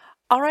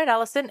 All right,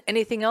 Alison,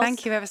 anything else?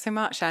 Thank you ever so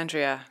much,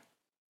 Andrea.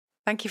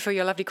 Thank you for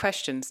your lovely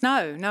questions.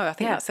 No, I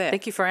think that's it.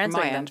 Thank you for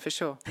answering them. My end, for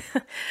sure.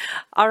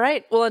 All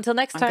right. Well, until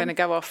next time. I'm going to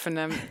go off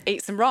and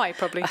eat some rye,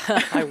 probably.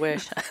 I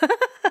wish.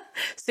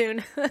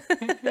 Soon,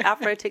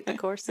 after I take the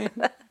course.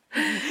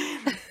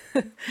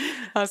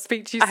 I'll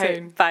speak to you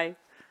soon. Right, bye.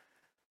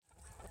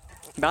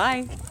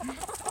 Bye.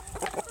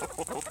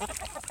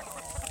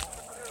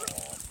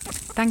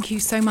 Thank you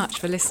so much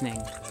for listening.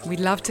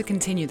 We'd love to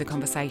continue the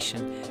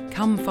conversation.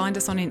 Come find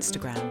us on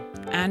Instagram.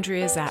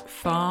 Andrea's at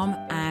Farm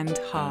and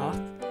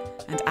Hearth,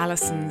 and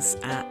Alison's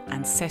at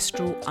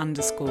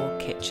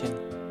ancestral_kitchen.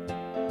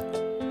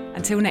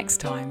 Until next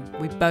time,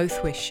 we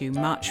both wish you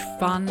much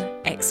fun,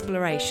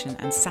 exploration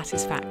and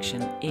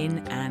satisfaction in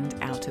and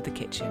out of the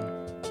kitchen.